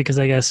Punisher because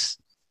I guess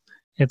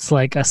it's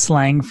like a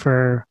slang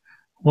for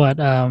what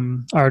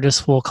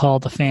artists will call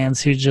the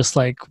fans who just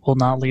like will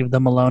not leave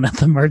them alone at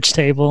the merch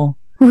table.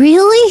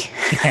 Really?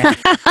 Yeah.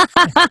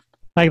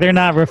 Like, they're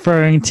not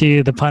referring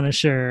to the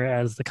Punisher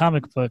as the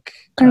comic book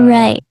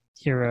right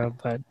hero,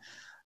 but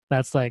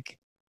that's like,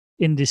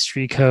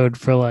 industry code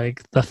for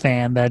like the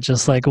fan that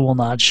just like will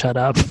not shut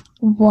up.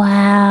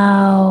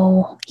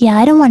 Wow. Yeah,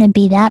 I don't want to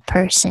be that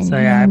person. So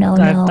yeah, No,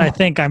 I no.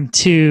 think I'm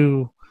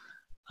too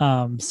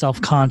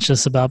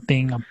self-conscious about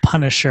being a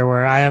punisher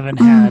where I haven't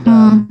had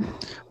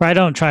where I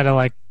don't try to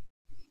like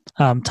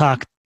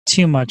talk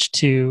too much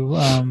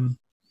to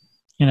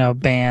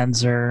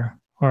bands or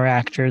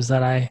actors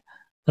that I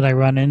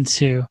run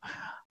into.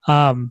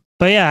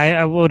 But yeah,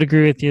 I would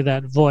agree with you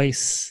that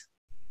voice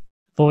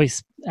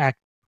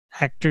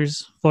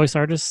actors, voice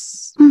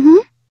artists,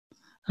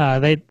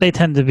 they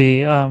tend to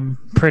be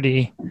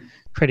pretty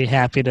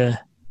happy to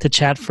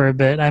chat for a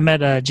bit. I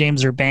met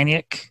James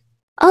Urbaniak.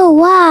 Oh,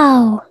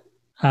 wow.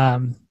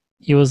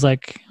 He was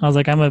like, I was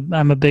like,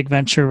 I'm a big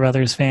Venture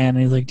Brothers fan.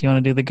 And he's like, do you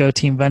want to do the Go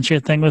Team Venture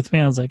thing with me?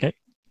 I was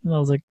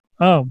like,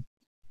 oh,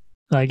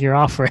 like you're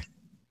offering.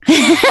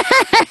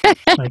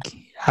 Like,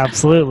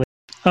 absolutely.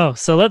 Oh,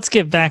 so let's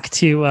get back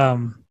to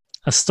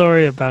a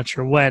story about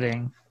your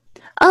wedding.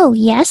 Oh,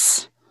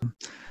 yes.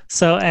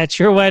 So at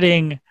your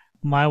wedding,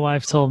 my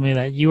wife told me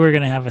that you were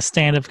going to have a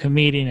stand-up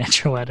comedian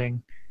at your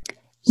wedding.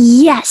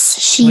 Yes,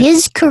 she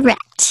is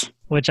correct.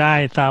 Which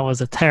I thought was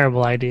a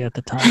terrible idea at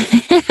the time.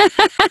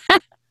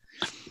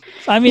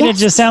 I mean, It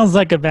just sounds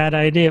like a bad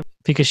idea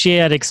because she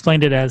had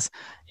explained it as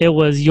it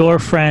was your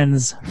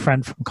friend's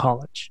friend from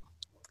college.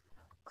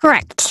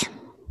 Correct.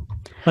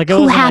 Like it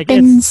Who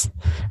happens?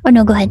 Oh,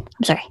 no, go ahead.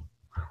 I'm sorry.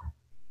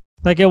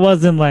 Like it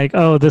wasn't like,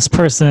 oh, this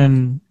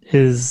person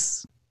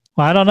is...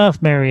 Well, I don't know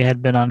if Mary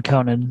had been on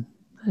Conan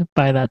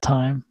by that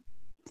time.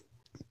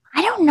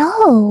 I don't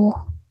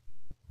know.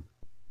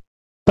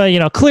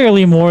 But,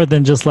 clearly more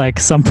than just like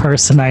some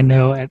person I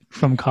know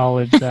from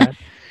college that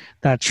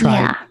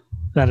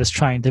is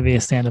trying to be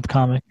a stand-up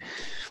comic.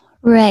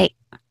 Right.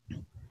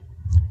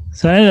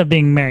 So it ended up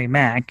being Mary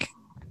Mack.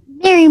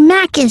 Mary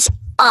Mack is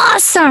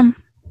awesome.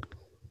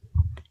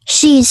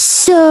 She's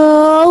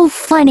so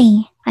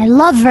funny. I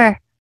love her.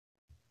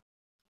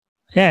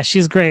 Yeah,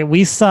 she's great.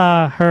 We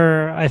saw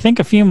her, I think,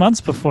 a few months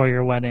before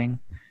your wedding.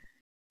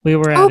 We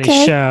were at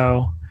a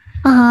show.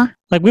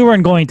 Like, we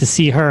weren't going to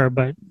see her,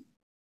 but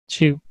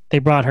they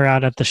brought her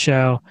out at the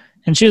show,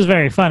 and she was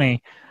very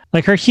funny.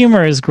 Like, her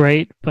humor is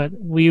great, but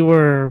we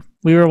were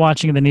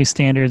watching the New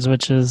Standards,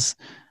 which is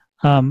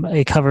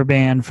a cover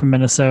band from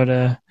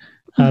Minnesota,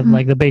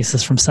 like the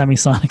bassist from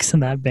Semisonics in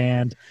that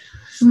band.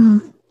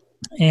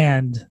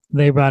 And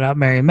they brought out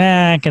Mary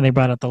Mack, and they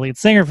brought out the lead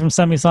singer from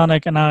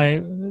Semisonic,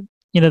 and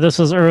this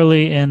was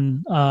early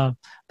in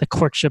the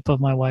courtship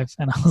of my wife,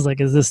 and I was like,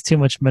 is this too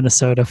much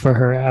Minnesota for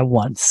her at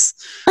once?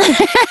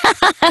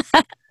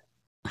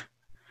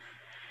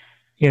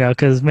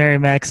 Because Mary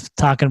Mack's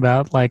talking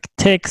about like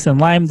ticks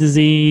and Lyme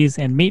disease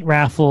and meat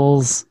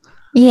raffles.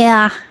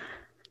 Yeah.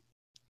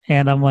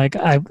 And I'm like,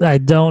 I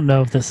don't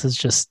know if this is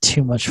just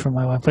too much for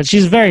my wife, but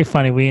she's very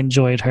funny. We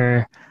enjoyed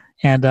her.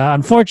 And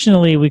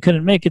unfortunately, we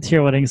couldn't make it to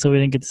your wedding, so we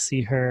didn't get to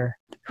see her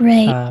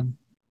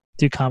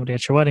do comedy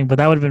at your wedding. But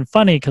that would have been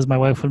funny because my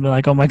wife would have been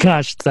like, oh my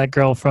gosh, it's that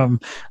girl from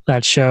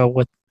that show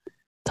with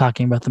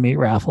talking about the meat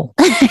raffle.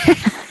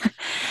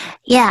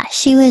 Yeah,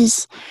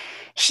 she's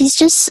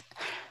just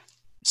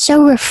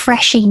so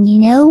refreshing,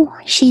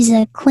 She's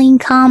a clean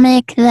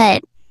comic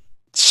that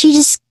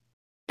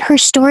her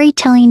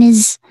storytelling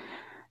is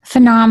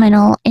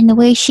phenomenal in the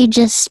way she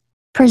just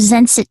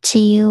presents it to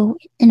you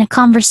in a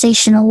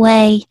conversational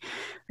way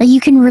that you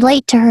can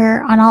relate to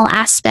her on all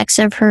aspects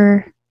of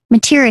her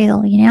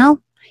material,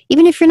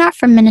 even if you're not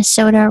from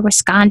Minnesota or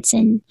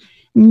Wisconsin,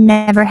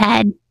 never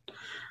had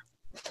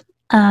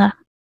a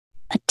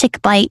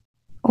tick bite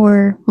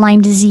or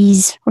Lyme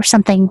disease or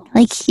something.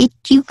 Like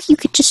you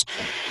could just,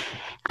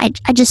 I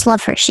just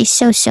love her. She's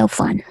so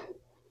fun.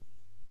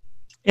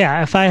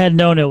 Yeah, if I had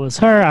known it was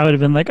her, I would have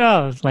been like,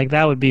 oh, like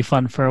that would be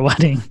fun for a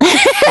wedding.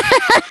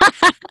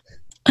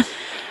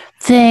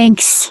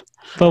 Thanks.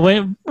 But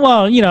and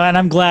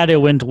I'm glad it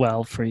went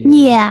well for you.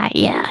 Yeah.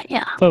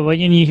 But when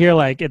you hear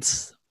like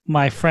it's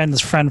my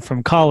friend's friend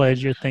from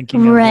college, you're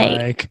thinking of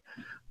like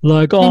oh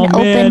an man,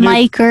 open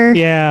micer.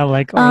 Yeah,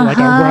 like or like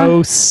a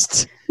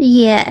roast.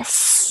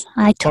 Yes,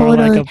 I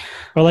totally.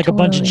 Or like a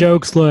bunch of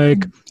jokes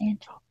like,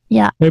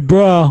 yeah, hey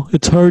bro,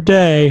 it's her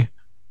day,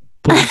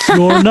 but it's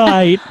your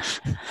night.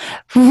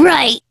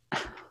 Right.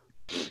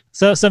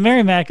 So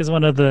Mary Mack is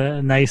one of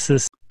the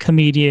nicest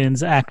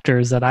comedians,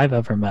 actors that I've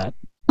ever met.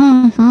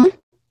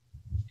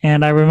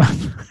 And I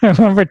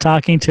remember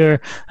talking to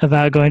her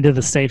about going to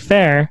the state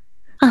fair.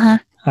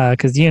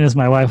 Because Eunice,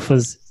 my wife,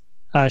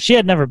 she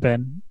had never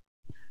been,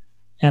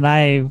 and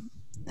I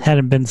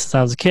hadn't been since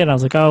I was a kid. I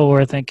was like, oh,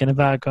 we're thinking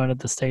about going to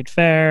the state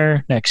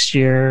fair next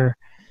year.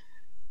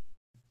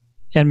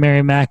 And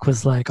Mary Mack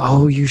was like,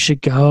 oh, you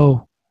should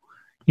go.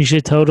 You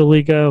should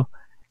totally go.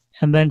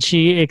 And then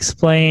she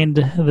explained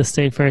the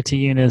state fair to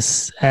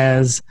Eunice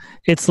as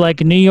it's like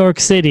New York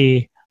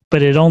City,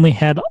 but it only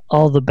had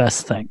all the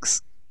best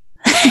things.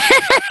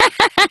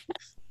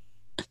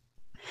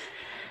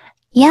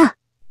 Yeah.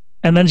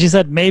 And then she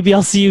said, maybe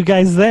I'll see you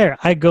guys there.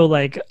 I go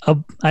like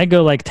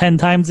 10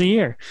 times a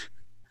year.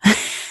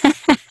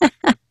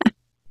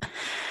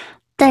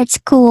 That's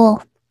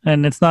cool.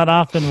 And it's not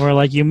often where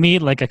like you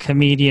meet like a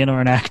comedian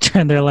or an actor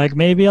and they're like,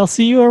 maybe I'll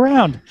see you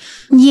around.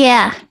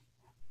 Yeah.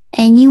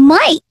 And you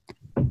might.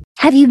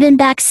 Have you been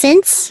back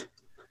since?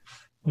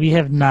 We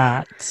have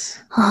not.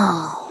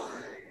 Oh.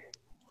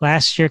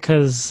 Last year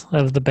because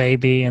of the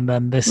baby, and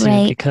then this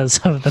year because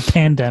of the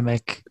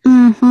pandemic.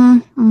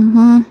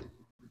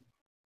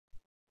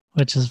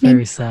 Which is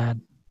very sad.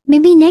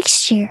 Maybe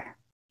next year.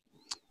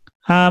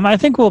 I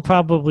think we'll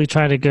probably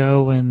try to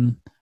go when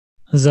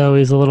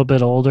Zoe's a little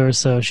bit older,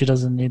 so she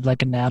doesn't need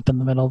like a nap in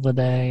the middle of the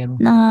day. And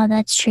no,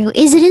 that's true.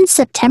 Is it in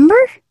September?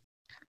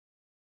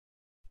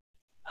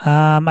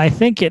 I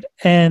think it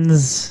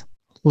ends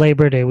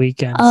Labor Day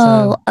weekend.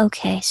 Oh,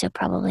 okay. So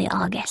probably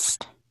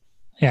August.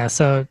 Yeah,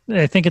 so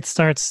I think it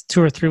starts 2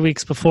 or 3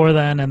 weeks before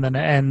then, and then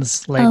it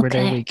ends Labor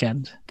Day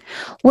weekend.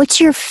 What's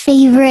your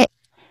favorite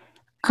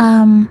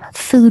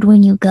food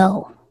when you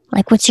go?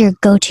 Like, what's your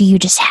go-to you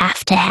just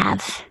have to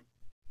have?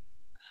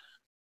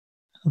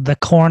 The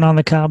corn on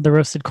the cob, the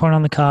roasted corn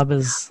on the cob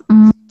is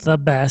the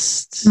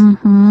best.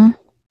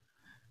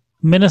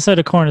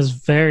 Minnesota corn is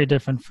very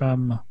different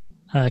from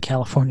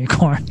California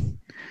corn.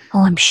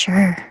 Oh, I'm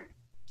sure.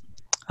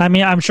 I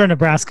mean, I'm sure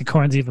Nebraska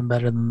corn's even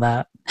better than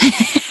that.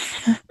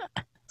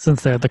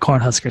 Since they're the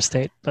Cornhusker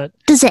state. But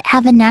does it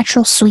have a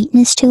natural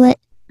sweetness to it?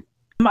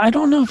 I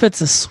don't know if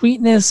it's a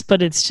sweetness,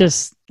 but it's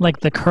just like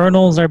the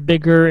kernels are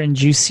bigger and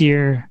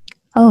juicier.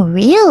 Oh,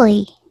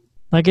 really?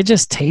 Like it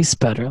just tastes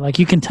better. Like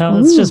you can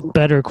tell it's just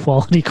better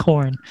quality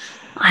corn.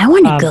 I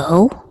want to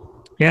go.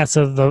 Yeah,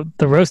 so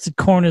the roasted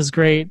corn is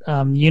great.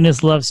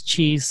 Eunice loves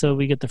cheese, so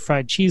we get the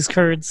fried cheese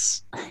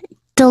curds.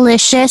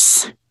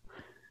 Delicious.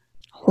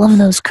 Love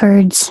those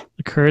curds.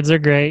 The curds are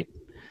great.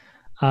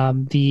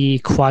 The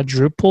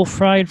quadruple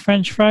fried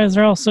French fries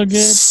are also good.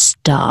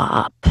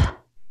 Stop.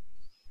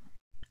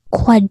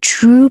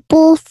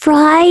 Quadruple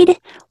fried?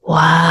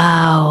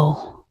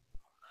 Wow.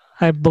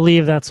 I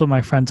believe that's what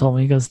my friend told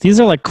me. He goes, these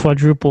are like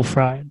quadruple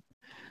fried.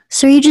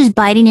 So are you just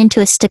biting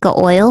into a stick of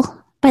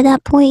oil by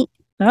that point?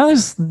 No,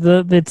 it's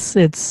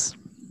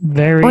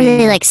very... Or are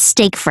they like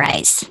steak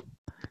fries?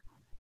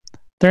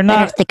 They're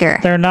not thicker.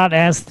 They're not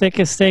as thick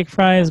as steak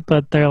fries,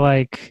 but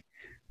they're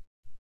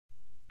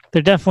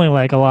definitely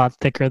like a lot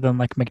thicker than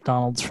like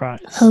McDonald's fries.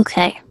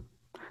 Okay.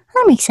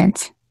 That makes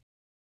sense.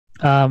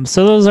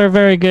 So those are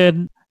very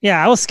good.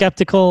 Yeah, I was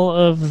skeptical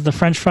of the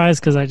French fries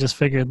because I just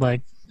figured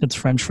like it's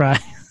French fries.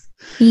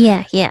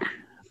 Yeah.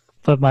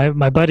 But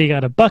my buddy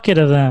got a bucket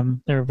of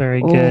them. They're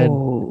very good.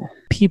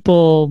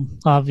 People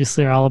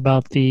obviously are all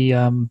about the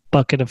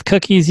bucket of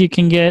cookies you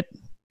can get.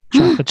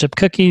 Chocolate chip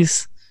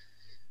cookies.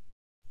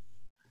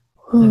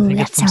 Ooh,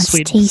 that sounds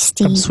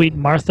tasty. From Sweet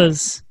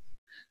Martha's.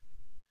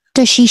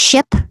 Does she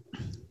ship?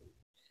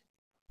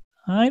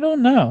 I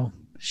don't know.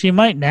 She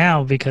might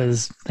now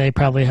because they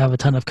probably have a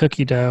ton of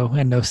cookie dough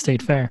and no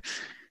state fair.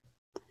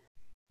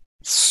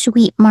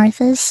 Sweet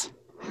Martha's.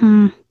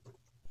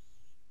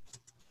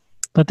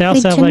 But they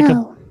also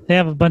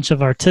have a bunch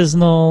of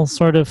artisanal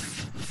sort of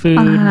food.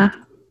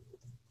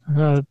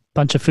 A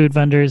bunch of food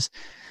vendors.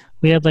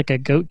 We had like a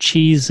goat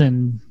cheese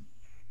and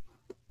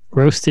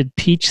roasted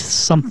peach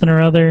something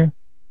or other.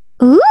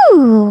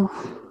 Ooh.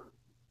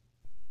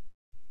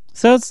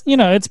 So it's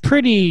it's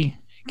pretty.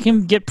 It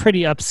can get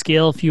pretty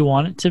upscale if you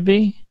want it to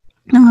be.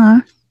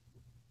 And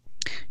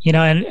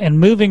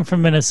moving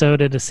from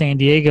Minnesota to San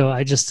Diego,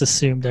 I just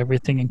assumed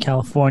everything in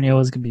California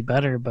was going to be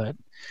better, but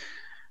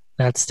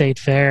that state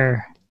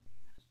fair,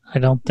 I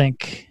don't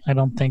think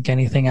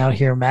anything out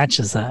here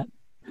matches that.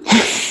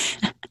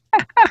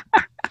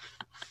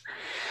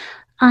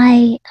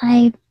 I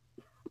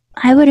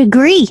would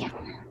agree.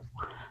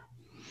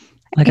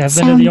 Like I've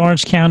been to the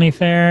Orange County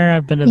Fair,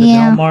 I've been to the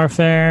Del Mar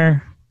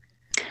Fair.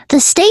 The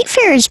state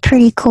fair is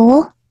pretty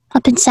cool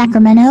up in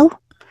Sacramento.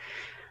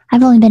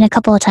 I've only been a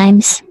couple of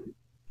times.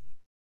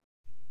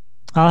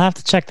 I'll have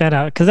to check that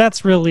out because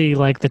that's really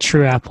like the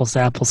true apples to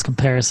apples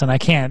comparison. I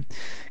can't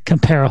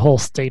compare a whole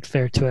state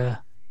fair to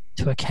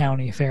a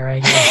county fair,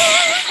 I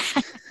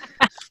guess.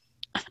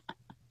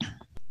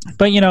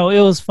 But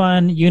it was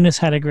fun. Eunice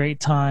had a great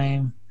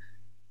time.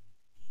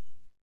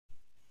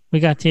 We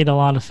got to eat a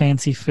lot of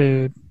fancy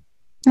food.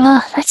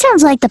 Oh, that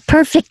sounds like the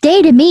perfect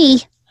day to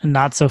me. And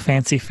not so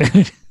fancy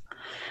food.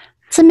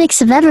 It's a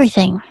mix of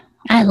everything.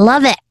 I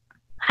love it.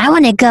 I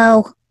want to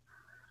go.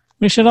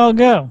 We should all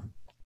go.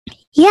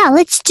 Yeah,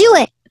 let's do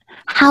it.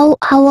 How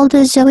old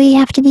does Zoe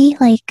have to be?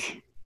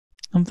 Like,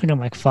 I'm thinking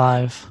like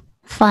 5.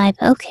 5,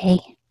 okay.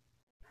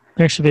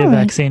 There should be a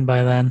vaccine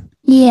by then.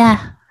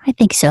 Yeah, I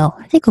think so.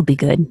 I think we'll be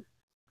good.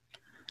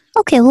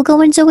 Okay, we'll go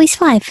when Zoe's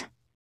 5.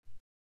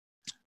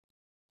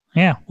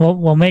 Yeah,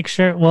 we'll make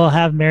sure we'll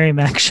have Mary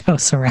Mac show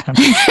us around.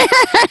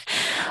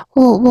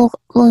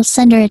 We'll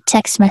send her a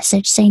text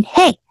message saying,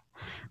 "Hey,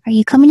 are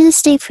you coming to the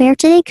state fair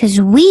today?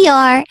 Because we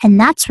are, and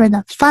that's where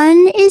the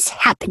fun is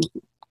happening."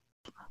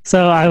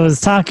 So I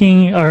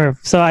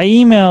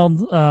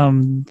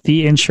emailed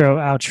the intro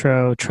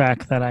outro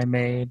track that I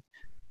made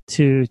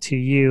to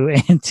you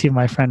and to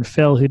my friend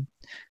Phil who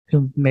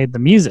made the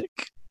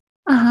music.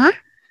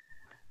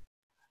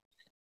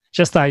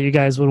 just thought you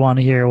guys would want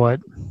to hear what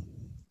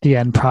the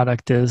end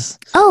product is.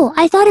 Oh,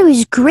 I thought it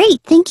was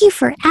great. Thank you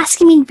for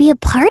asking me to be a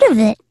part of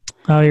it.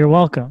 Oh, you're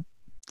welcome.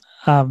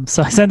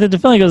 So I sent it to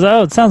Phil. He goes,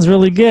 "Oh, it sounds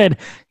really good."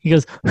 He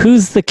goes,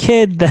 "Who's the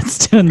kid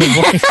that's doing the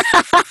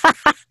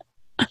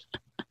voice?"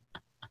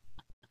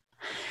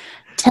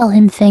 Tell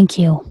him thank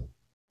you.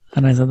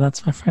 And I said,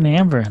 "That's my friend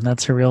Amber, and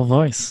that's her real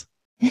voice."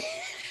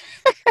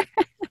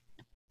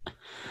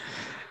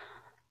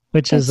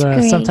 Which is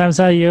sometimes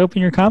how you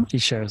open your comedy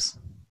shows.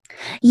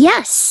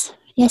 Yes.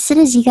 Yes, it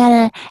is. You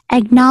gotta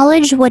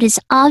acknowledge what is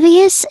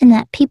obvious and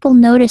that people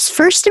notice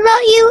first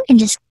about you and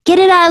just get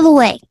it out of the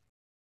way.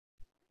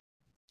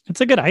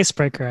 It's a good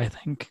icebreaker, I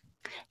think.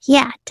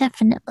 Yeah,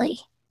 definitely.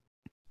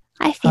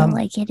 I feel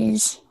like it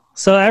is.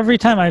 So every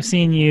time I've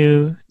seen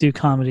you do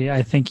comedy,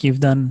 I think you've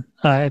done,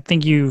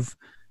 you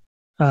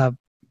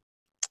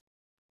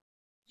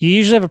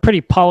usually have a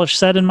pretty polished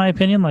set, in my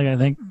opinion. Like, I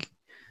think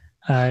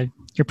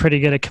you're pretty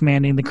good at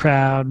commanding the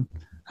crowd.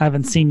 I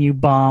haven't seen you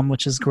bomb,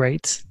 which is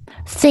great.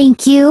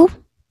 Thank you.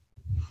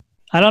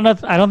 I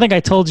don't think I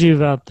told you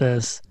about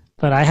this,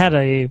 but I had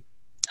a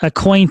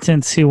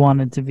acquaintance who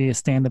wanted to be a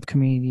stand-up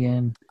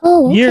comedian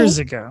years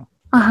ago.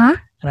 Uh-huh.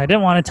 And I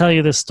didn't want to tell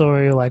you this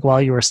story like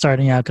while you were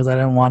starting out because I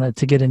didn't want it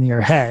to get in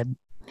your head.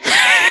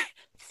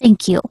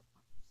 Thank you.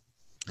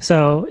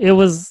 So it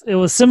was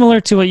similar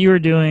to what you were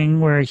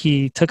doing, where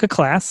he took a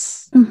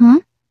class,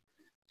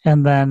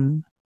 and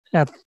then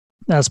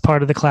as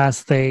part of the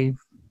class they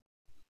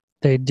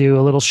do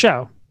a little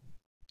show,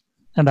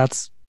 and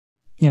that's,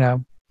 I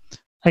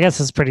guess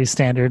it's pretty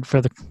standard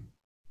for the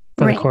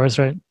course,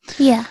 right?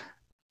 Yeah.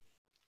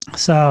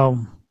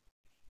 So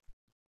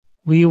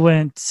we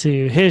went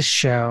to his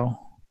show.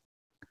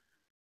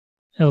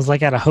 It was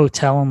like at a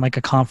hotel in like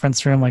a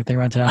conference room, like they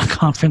rented out a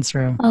conference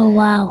room. Oh,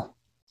 wow.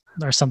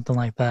 Or something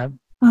like that.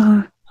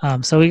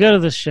 Uh-huh. So we go to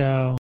the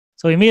show.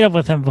 So we meet up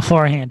with him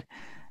beforehand,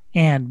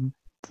 and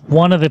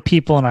one of the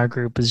people in our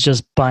group is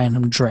just buying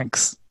him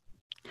drinks.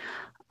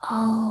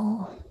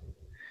 Oh.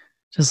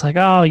 Just like,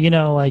 oh,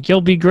 like,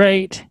 you'll be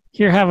great.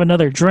 Here, have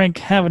another drink.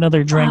 Have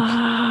another drink.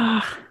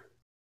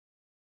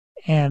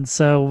 And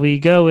so we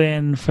go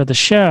in for the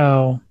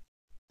show,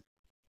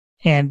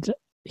 and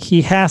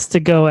he has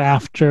to go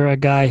after a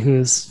guy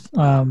who's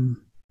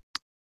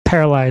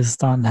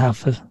paralyzed on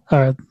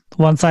or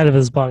one side of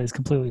his body is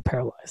completely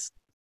paralyzed.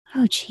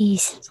 Oh,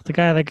 jeez.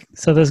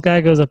 So this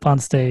guy goes up on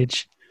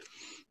stage,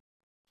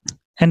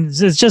 and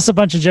it's just a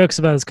bunch of jokes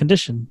about his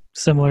condition,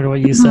 similar to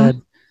what you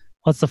said.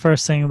 What's the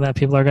first thing that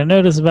people are going to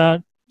notice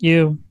about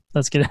you?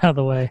 Let's get it out of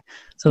the way.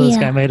 So this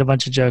guy made a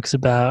bunch of jokes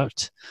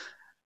about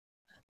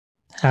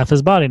half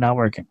his body not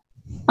working.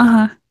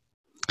 Uh-huh.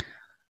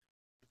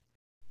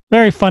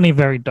 Very funny,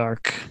 very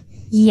dark.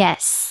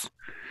 Yes.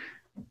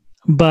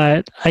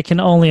 But I can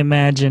only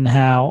imagine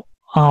how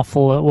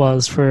awful it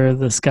was for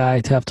this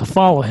guy to have to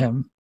follow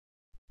him.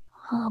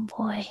 Oh,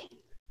 boy.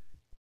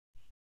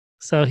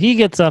 So he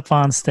gets up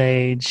on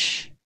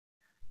stage,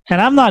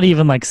 and I'm not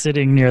even like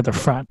sitting near the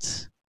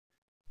front,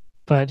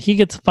 but he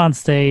gets up on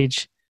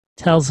stage,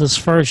 tells his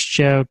first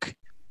joke,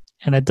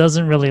 and it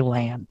doesn't really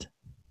land.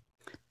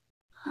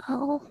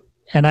 Oh.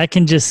 And I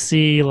can just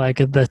see like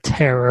the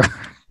terror.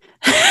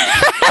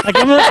 Like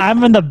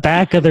I'm in the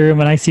back of the room,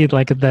 and I see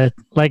like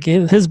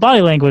his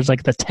body language,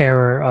 like the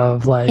terror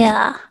of like,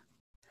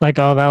 like,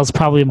 oh, that was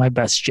probably my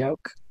best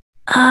joke.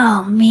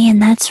 Oh man,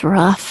 that's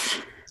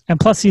rough. And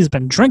plus he's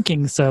been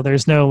drinking, so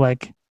there's no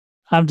like,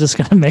 I'm just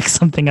gonna make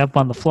something up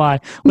on the fly,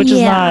 which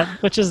is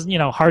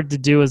hard to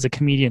do as a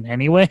comedian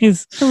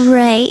anyways.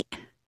 Right.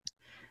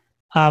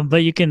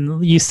 But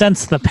you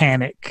sense the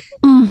panic.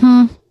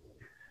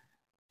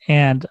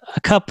 And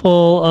a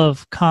couple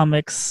of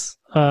comics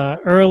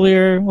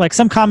earlier, like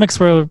some comics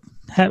were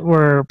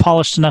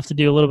polished enough to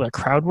do a little bit of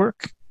crowd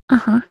work.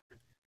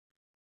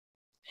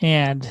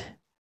 And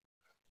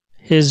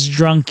his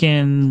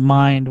drunken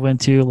mind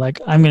went to like,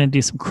 I'm going to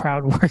do some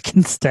crowd work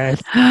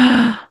instead.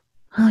 Oh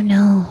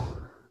no.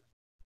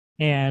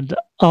 And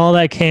all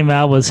that came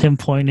out was him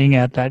pointing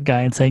at that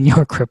guy and saying,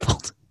 "You're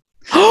crippled."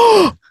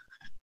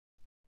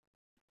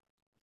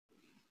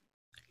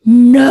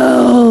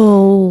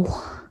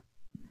 No.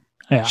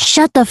 Yeah.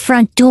 Shut the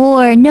front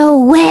door.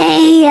 No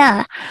way.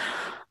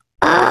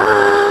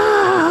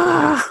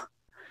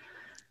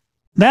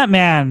 That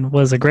man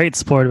was a great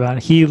sport about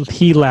it.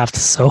 He laughed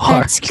so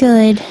hard. That's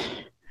good.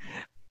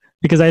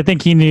 Because I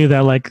think he knew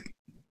that like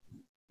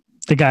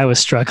the guy was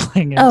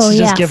struggling, and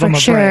just give him a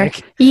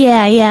break.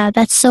 Yeah.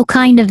 That's so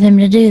kind of him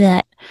to do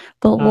that.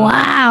 But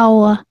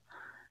wow.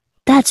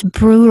 That's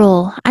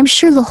brutal. I'm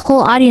sure the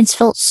whole audience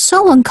felt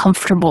so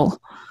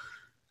uncomfortable.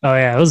 Oh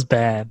yeah, it was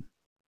bad.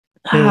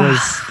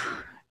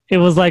 It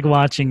was like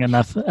watching an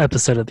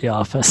episode of The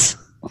Office.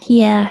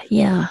 Yeah.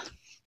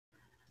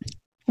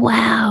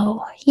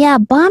 Wow. Yeah,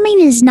 bombing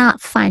is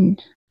not fun.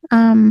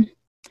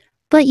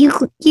 But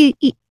you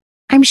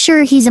I'm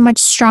sure he's a much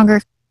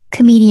stronger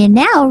comedian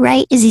now,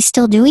 right? Is he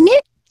still doing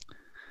it?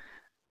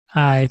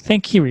 I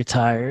think he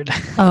retired.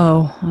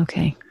 Oh,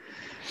 okay.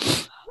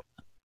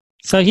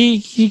 So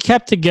he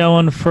kept it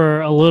going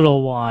for a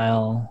little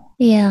while.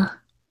 Yeah.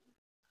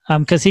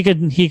 Because he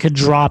could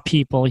draw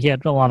people. He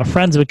had a lot of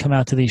friends who would come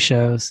out to these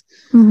shows.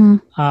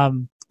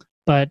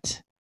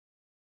 But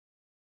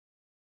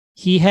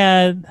he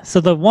had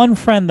the one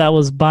friend that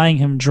was buying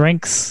him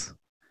drinks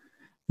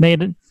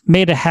made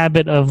a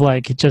habit of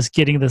like just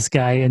getting this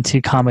guy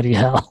into comedy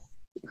hell.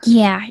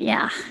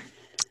 Yeah.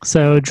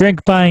 So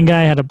drink buying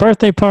guy had a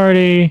birthday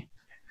party.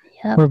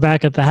 Yep. We're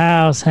back at the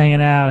house,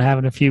 hanging out,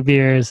 having a few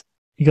beers.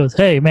 He goes,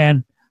 "Hey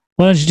man,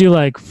 why don't you do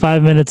like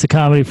 5 minutes of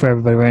comedy for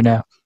everybody right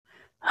now?"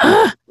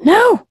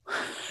 No.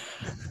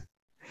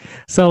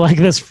 So like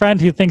this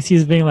friend who thinks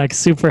he's being like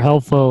super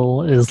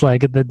helpful is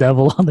like the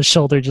devil on the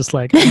shoulder, just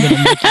like, I'm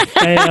gonna make you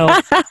fail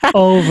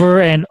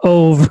over and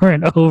over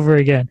and over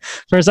again.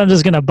 First, I'm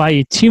just gonna buy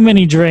you too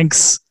many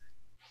drinks,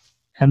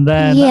 and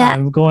then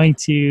I'm going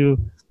to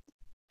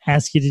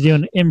ask you to do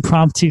an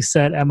impromptu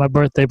set at my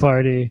birthday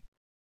party.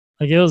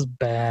 Like, it was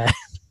bad.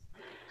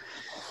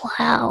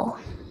 Wow.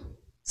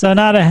 So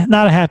not a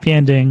happy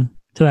ending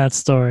to that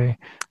story.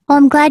 Well,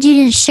 I'm glad you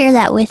didn't share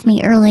that with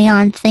me early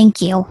on.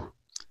 Thank you.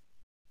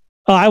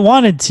 Oh, I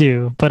wanted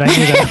to, but I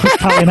knew that was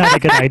probably not a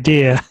good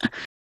idea.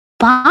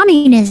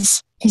 Bombing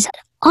is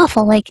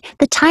awful. Like,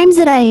 the times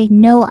that I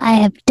know I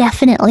have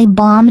definitely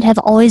bombed have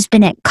always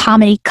been at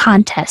comedy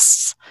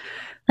contests.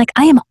 Like,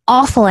 I am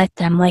awful at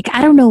them. Like,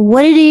 I don't know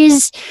what it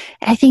is.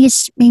 I think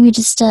it's maybe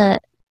just a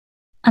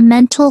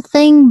mental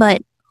thing,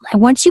 but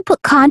once you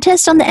put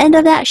contest on the end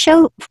of that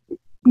show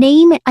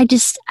name, I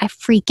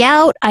freak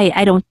out.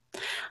 I don't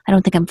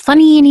think I'm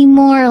funny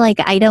anymore. Like,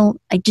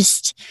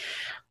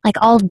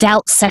 all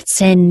doubt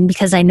sets in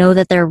because I know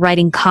that they're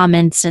writing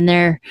comments and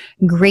they're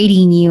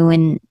grading you,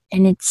 and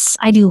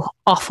I do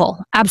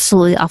awful,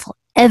 absolutely awful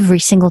every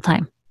single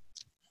time.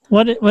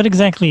 What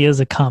exactly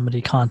is a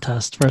comedy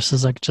contest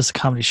versus like just a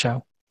comedy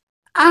show?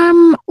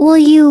 Well,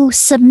 you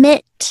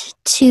submit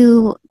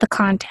to the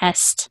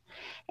contest,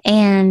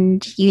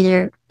 and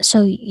then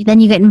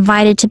you get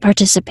invited to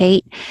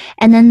participate,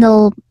 and then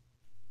they'll,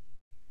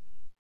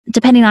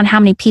 depending on how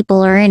many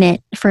people are in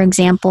it, for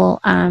example,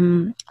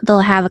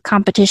 they'll have a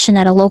competition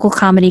at a local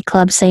comedy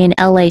club, say in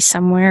LA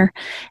somewhere,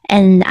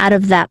 and out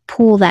of that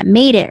pool that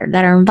made it, or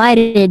that are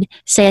invited,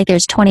 say like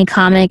there's 20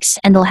 comics,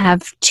 and they'll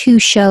have 2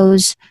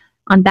 shows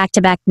on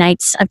back-to-back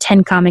nights of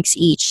 10 comics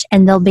each,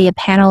 and there'll be a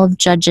panel of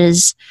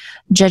judges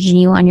judging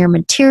you on your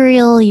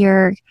material,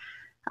 your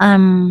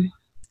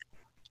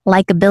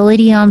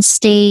likability on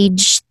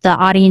stage, the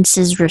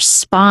audience's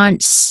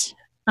response,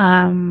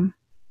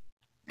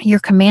 your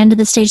command of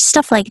the stage,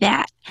 stuff like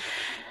that.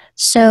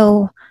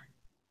 So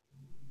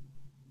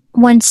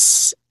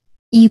once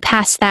you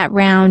pass that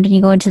round and you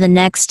go into the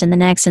next and the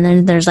next, and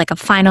then there's like a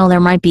final,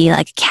 there might be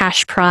like a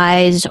cash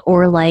prize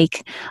or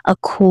like a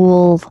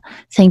cool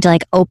thing to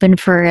like open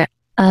for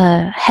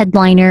a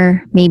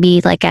headliner, maybe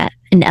like at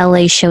an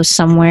LA show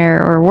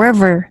somewhere or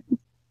wherever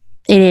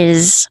it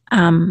is.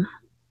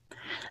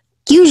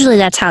 Usually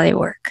that's how they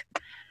work.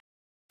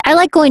 I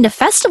like going to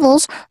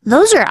festivals.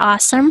 Those are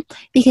awesome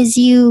because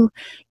you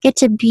get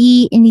to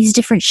be in these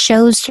different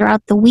shows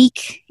throughout the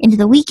week into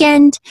the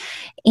weekend,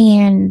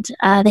 and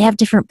they have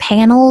different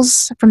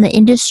panels from the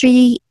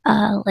industry,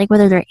 like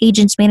whether they're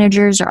agents,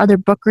 managers, or other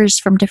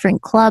bookers from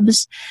different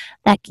clubs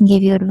that can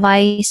give you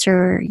advice,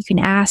 or you can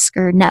ask,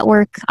 or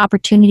network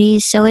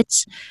opportunities. So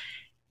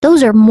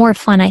those are more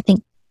fun, I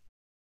think,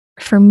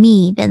 for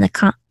me than the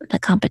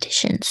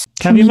competitions.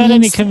 Have you met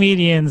any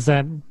comedians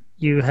that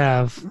you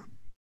have,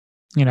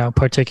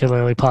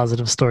 particularly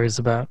positive stories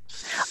about?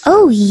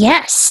 Oh,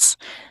 yes.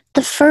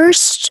 The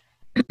first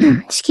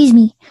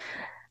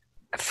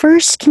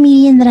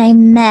comedian that I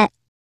met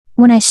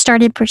when I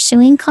started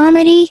pursuing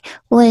comedy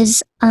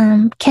was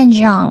Ken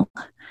Jeong.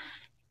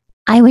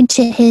 I went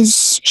to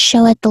his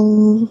show at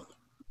the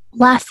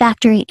Laugh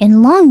Factory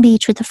in Long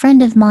Beach with a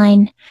friend of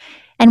mine,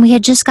 and we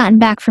had just gotten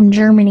back from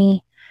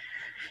Germany.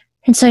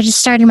 And so I just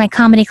started my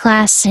comedy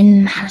class,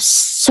 and I was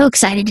so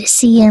excited to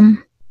see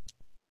him.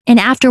 And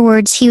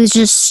afterwards, he was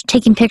just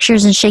taking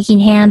pictures and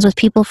shaking hands with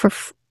people for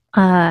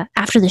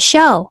after the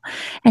show.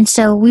 And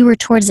so we were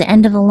towards the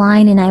end of the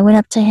line, and I went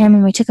up to him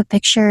and we took a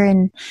picture.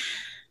 And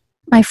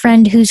my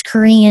friend, who's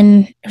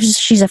Korean,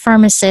 she's a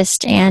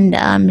pharmacist,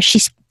 and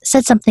she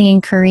said something in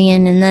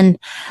Korean, and then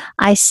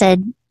I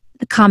said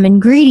the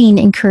common greeting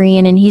in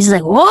Korean, and he's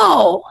like,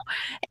 "Whoa!"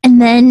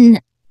 And then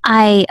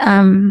I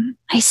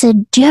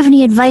said, "Do you have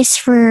any advice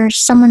for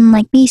someone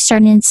like me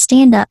starting in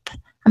stand-up?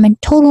 I'm a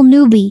total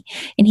newbie."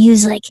 And he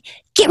was like,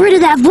 "Get rid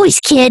of that voice,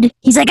 kid."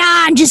 He's like,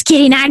 I'm just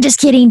kidding.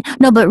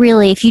 No, but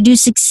really, if you do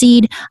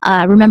succeed,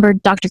 remember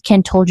Dr.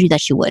 Ken told you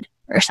that you would,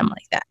 or something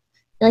like that.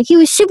 Like, he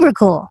was super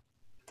cool.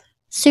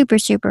 Super,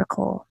 super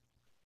cool.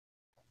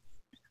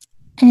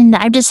 And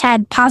I've just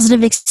had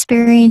positive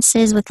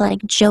experiences with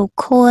like Joe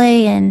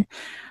Coy and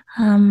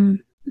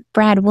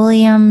Brad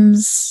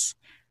Williams,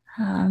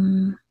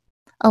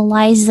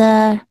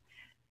 Eliza,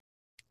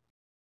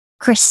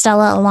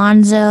 Cristela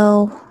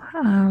Alonso,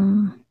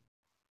 a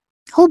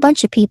whole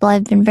bunch of people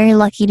I've been very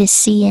lucky to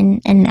see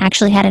and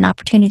actually had an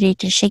opportunity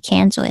to shake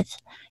hands with,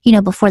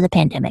 before the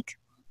pandemic.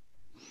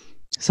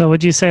 So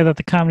would you say that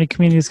the comedy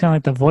community is kind of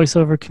like the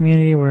voiceover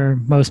community where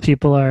most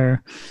people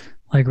are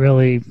like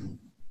really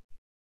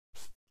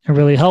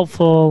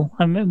helpful?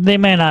 I mean, they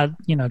may not,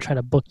 try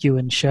to book you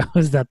in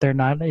shows that they're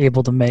not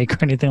able to make or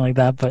anything like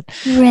that, but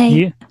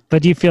Right.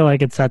 do you feel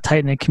like it's that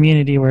tight-knit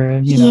community where,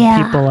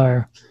 Yeah. people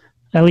are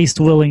at least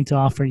willing to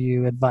offer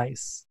you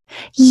advice?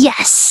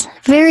 Yes.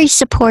 Very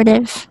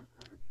supportive.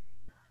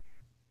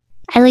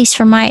 At least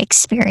from my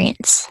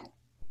experience.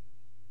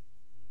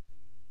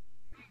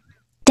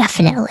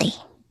 Definitely.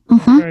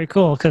 Mm-hmm. Very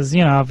cool, because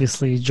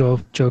obviously Joe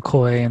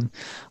Coy and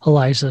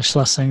Elijah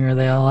Schlesinger,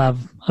 they all have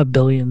a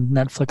billion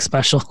Netflix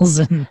specials,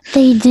 and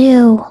They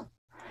do.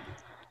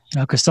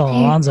 Cristela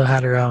Alonso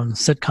had her own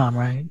sitcom,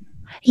 right?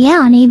 Yeah,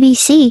 on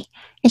ABC,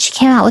 and she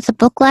came out with a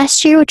book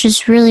last year, which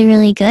was really,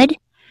 really good.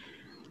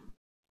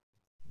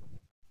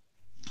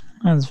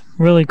 It's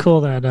really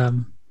cool that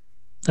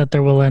that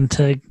they're willing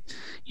to,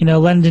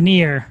 lend an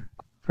ear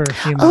for a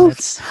few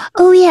minutes.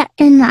 Oh yeah,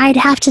 and I'd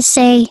have to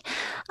say,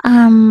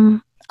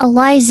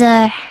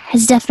 Eliza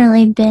has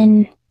definitely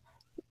been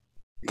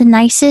the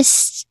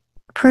nicest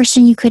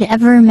person you could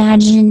ever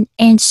imagine,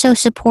 and so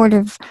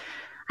supportive.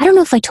 I don't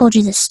know if I told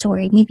you this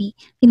story, maybe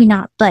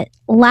not, but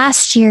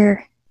last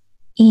year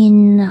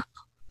in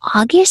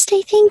August,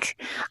 I think,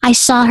 I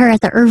saw her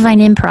at the Irvine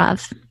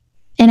Improv.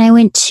 And I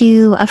went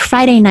to a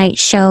Friday night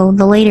show,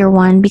 the later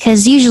one,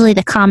 because usually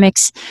the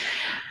comics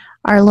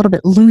are a little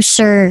bit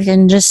looser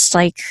and just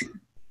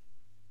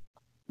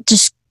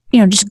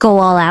go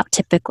all out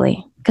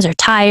typically because they're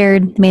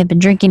tired, they may have been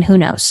drinking, who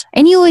knows.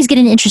 And you always get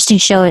an interesting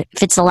show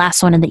if it's the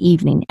last one of the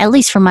evening, at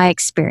least from my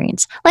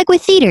experience. Like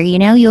with theater,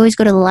 you always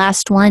go to the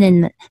last one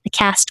and the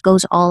cast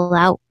goes all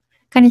out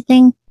kind of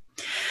thing.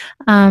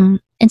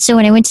 And so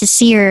when I went to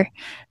see her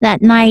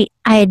that night,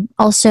 I had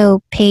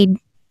also paid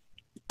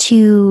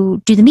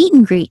to do the meet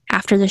and greet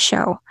after the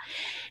show.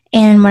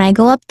 And when I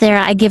go up there,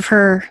 I give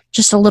her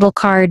just a little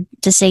card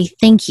to say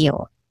thank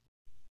you.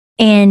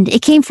 And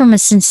it came from a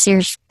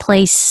sincere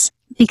place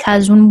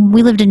because when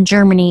we lived in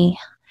Germany,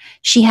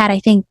 she had, I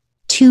think,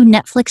 2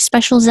 Netflix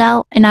specials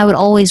out, and I would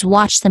always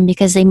watch them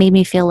because they made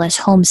me feel less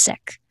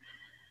homesick.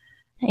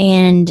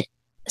 And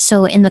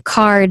so in the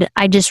card,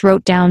 I just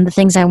wrote down the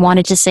things I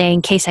wanted to say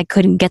in case I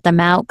couldn't get them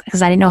out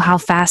because I didn't know how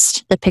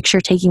fast the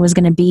picture taking was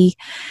going to be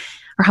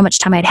or how much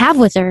time I'd have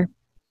with her.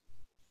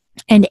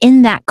 And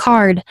in that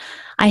card,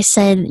 I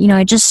said,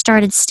 I just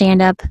started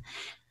stand-up,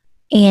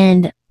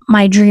 and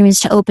my dream is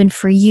to open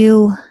for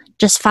you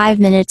just 5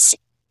 minutes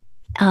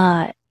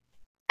at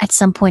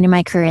some point in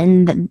my career,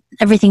 and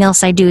everything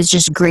else I do is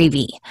just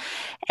gravy.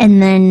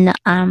 And then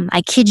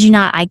I kid you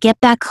not, I get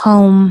back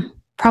home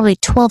probably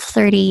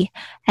 12:30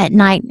 at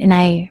night, and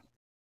I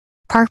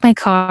park my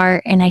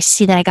car, and I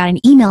see that I got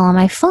an email on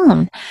my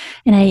phone,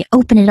 and I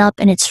open it up,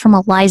 and it's from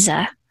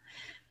Eliza.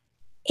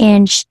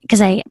 And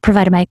because I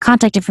provided my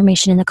contact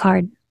information in the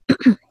card,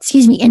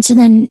 excuse me. And so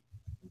then,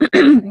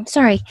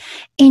 sorry.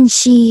 And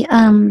she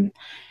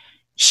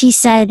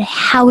said,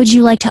 how would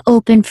you like to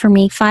open for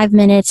me 5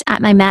 minutes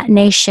at my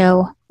matinee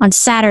show on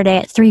Saturday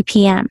at 3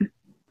 p.m.?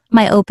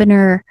 My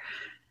opener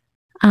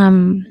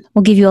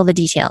will give you all the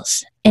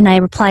details. And I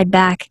replied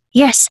back,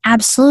 yes,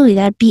 absolutely.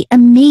 That'd be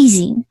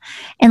amazing.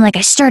 And I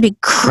started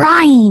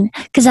crying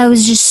because I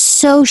was just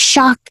so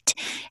shocked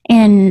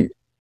and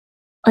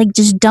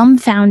just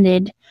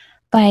dumbfounded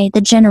by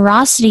the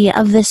generosity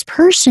of this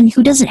person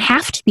who doesn't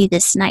have to be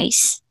this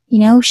nice.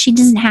 She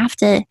doesn't have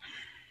to.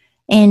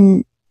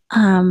 And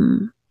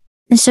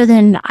so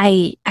then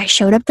I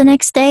showed up the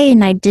next day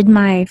and I did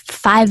my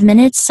 5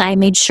 minutes. I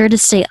made sure to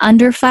stay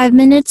under 5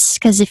 minutes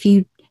because if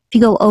you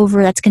go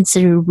over, that's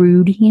considered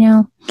rude,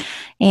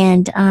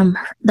 And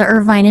the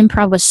Irvine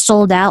Improv was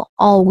sold out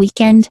all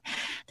weekend.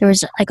 There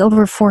was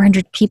over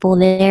 400 people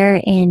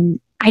there, and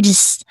I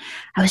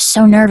was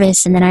so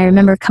nervous. And then I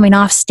remember coming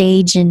off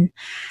stage and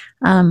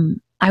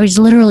I was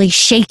literally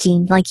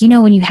shaking.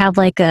 When you have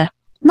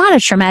not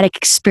a traumatic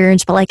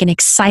experience, but an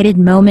excited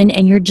moment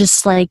and you're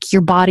just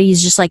your body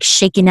is just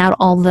shaking out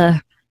all the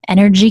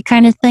energy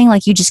kind of thing.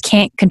 You just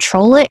can't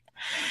control it.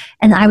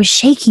 And I was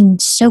shaking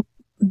so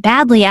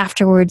badly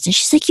afterwards. And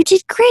she's like, you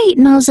did great.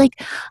 And I was like,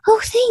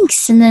 oh,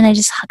 thanks. And then I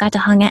just got to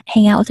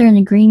hang out with her in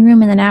the green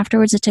room. And then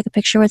afterwards I took a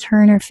picture with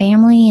her and her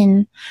family.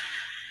 And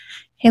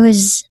it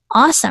was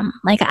awesome.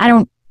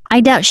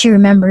 I doubt she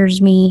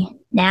remembers me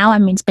now. I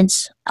mean, it's been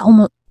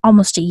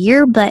almost a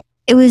year, but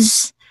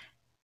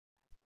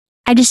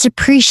I just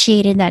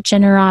appreciated that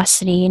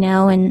generosity,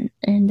 and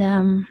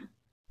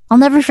I'll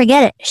never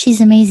forget it.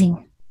 She's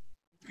amazing.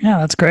 Yeah,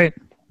 that's great.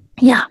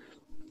 Yeah.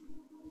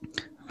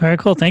 Very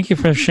cool. Thank you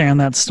for sharing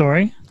that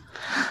story.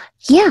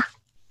 Yeah.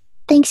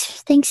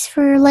 Thanks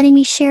for letting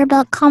me share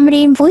about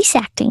comedy and voice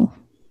acting.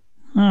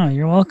 Oh,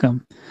 you're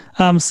welcome.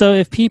 So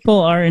if people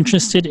are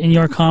interested in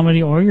your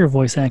comedy or your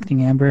voice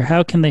acting, Amber,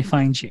 how can they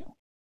find you?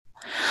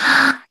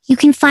 You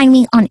can find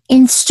me on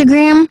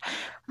Instagram.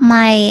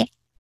 My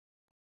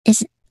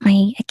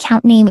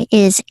account name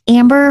is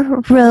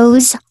Amber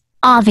Rose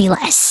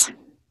Aviles.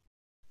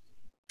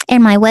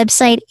 And my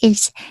website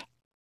is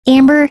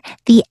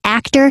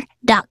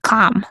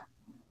ambertheactor.com.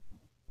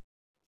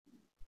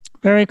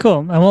 Very cool.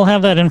 And we'll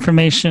have that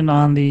information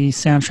on the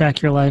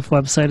Soundtrack Your Life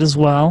website as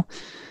well.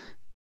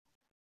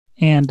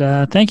 And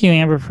thank you,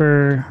 Amber,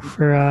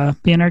 for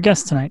being our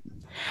guest tonight.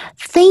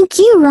 Thank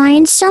you,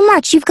 Ryan, so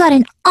much. You've got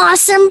an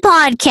awesome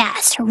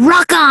podcast.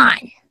 Rock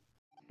on!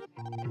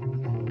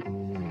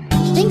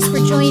 Thanks for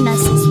joining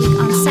us this week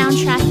on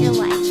Soundtrack Your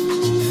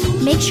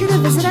Life. Make sure to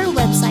visit our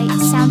website,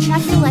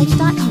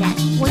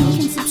 soundtrackyourlife.net, where you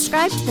can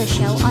subscribe to the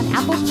show on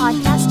Apple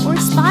Podcasts or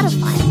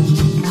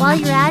Spotify. While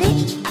you're at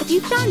it, if you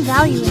found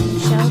value in the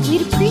show,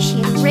 we'd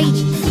appreciate a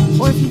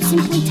rating. Or if you'd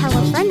simply tell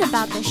a friend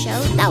about the show,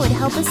 that would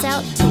help us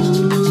out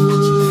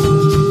too.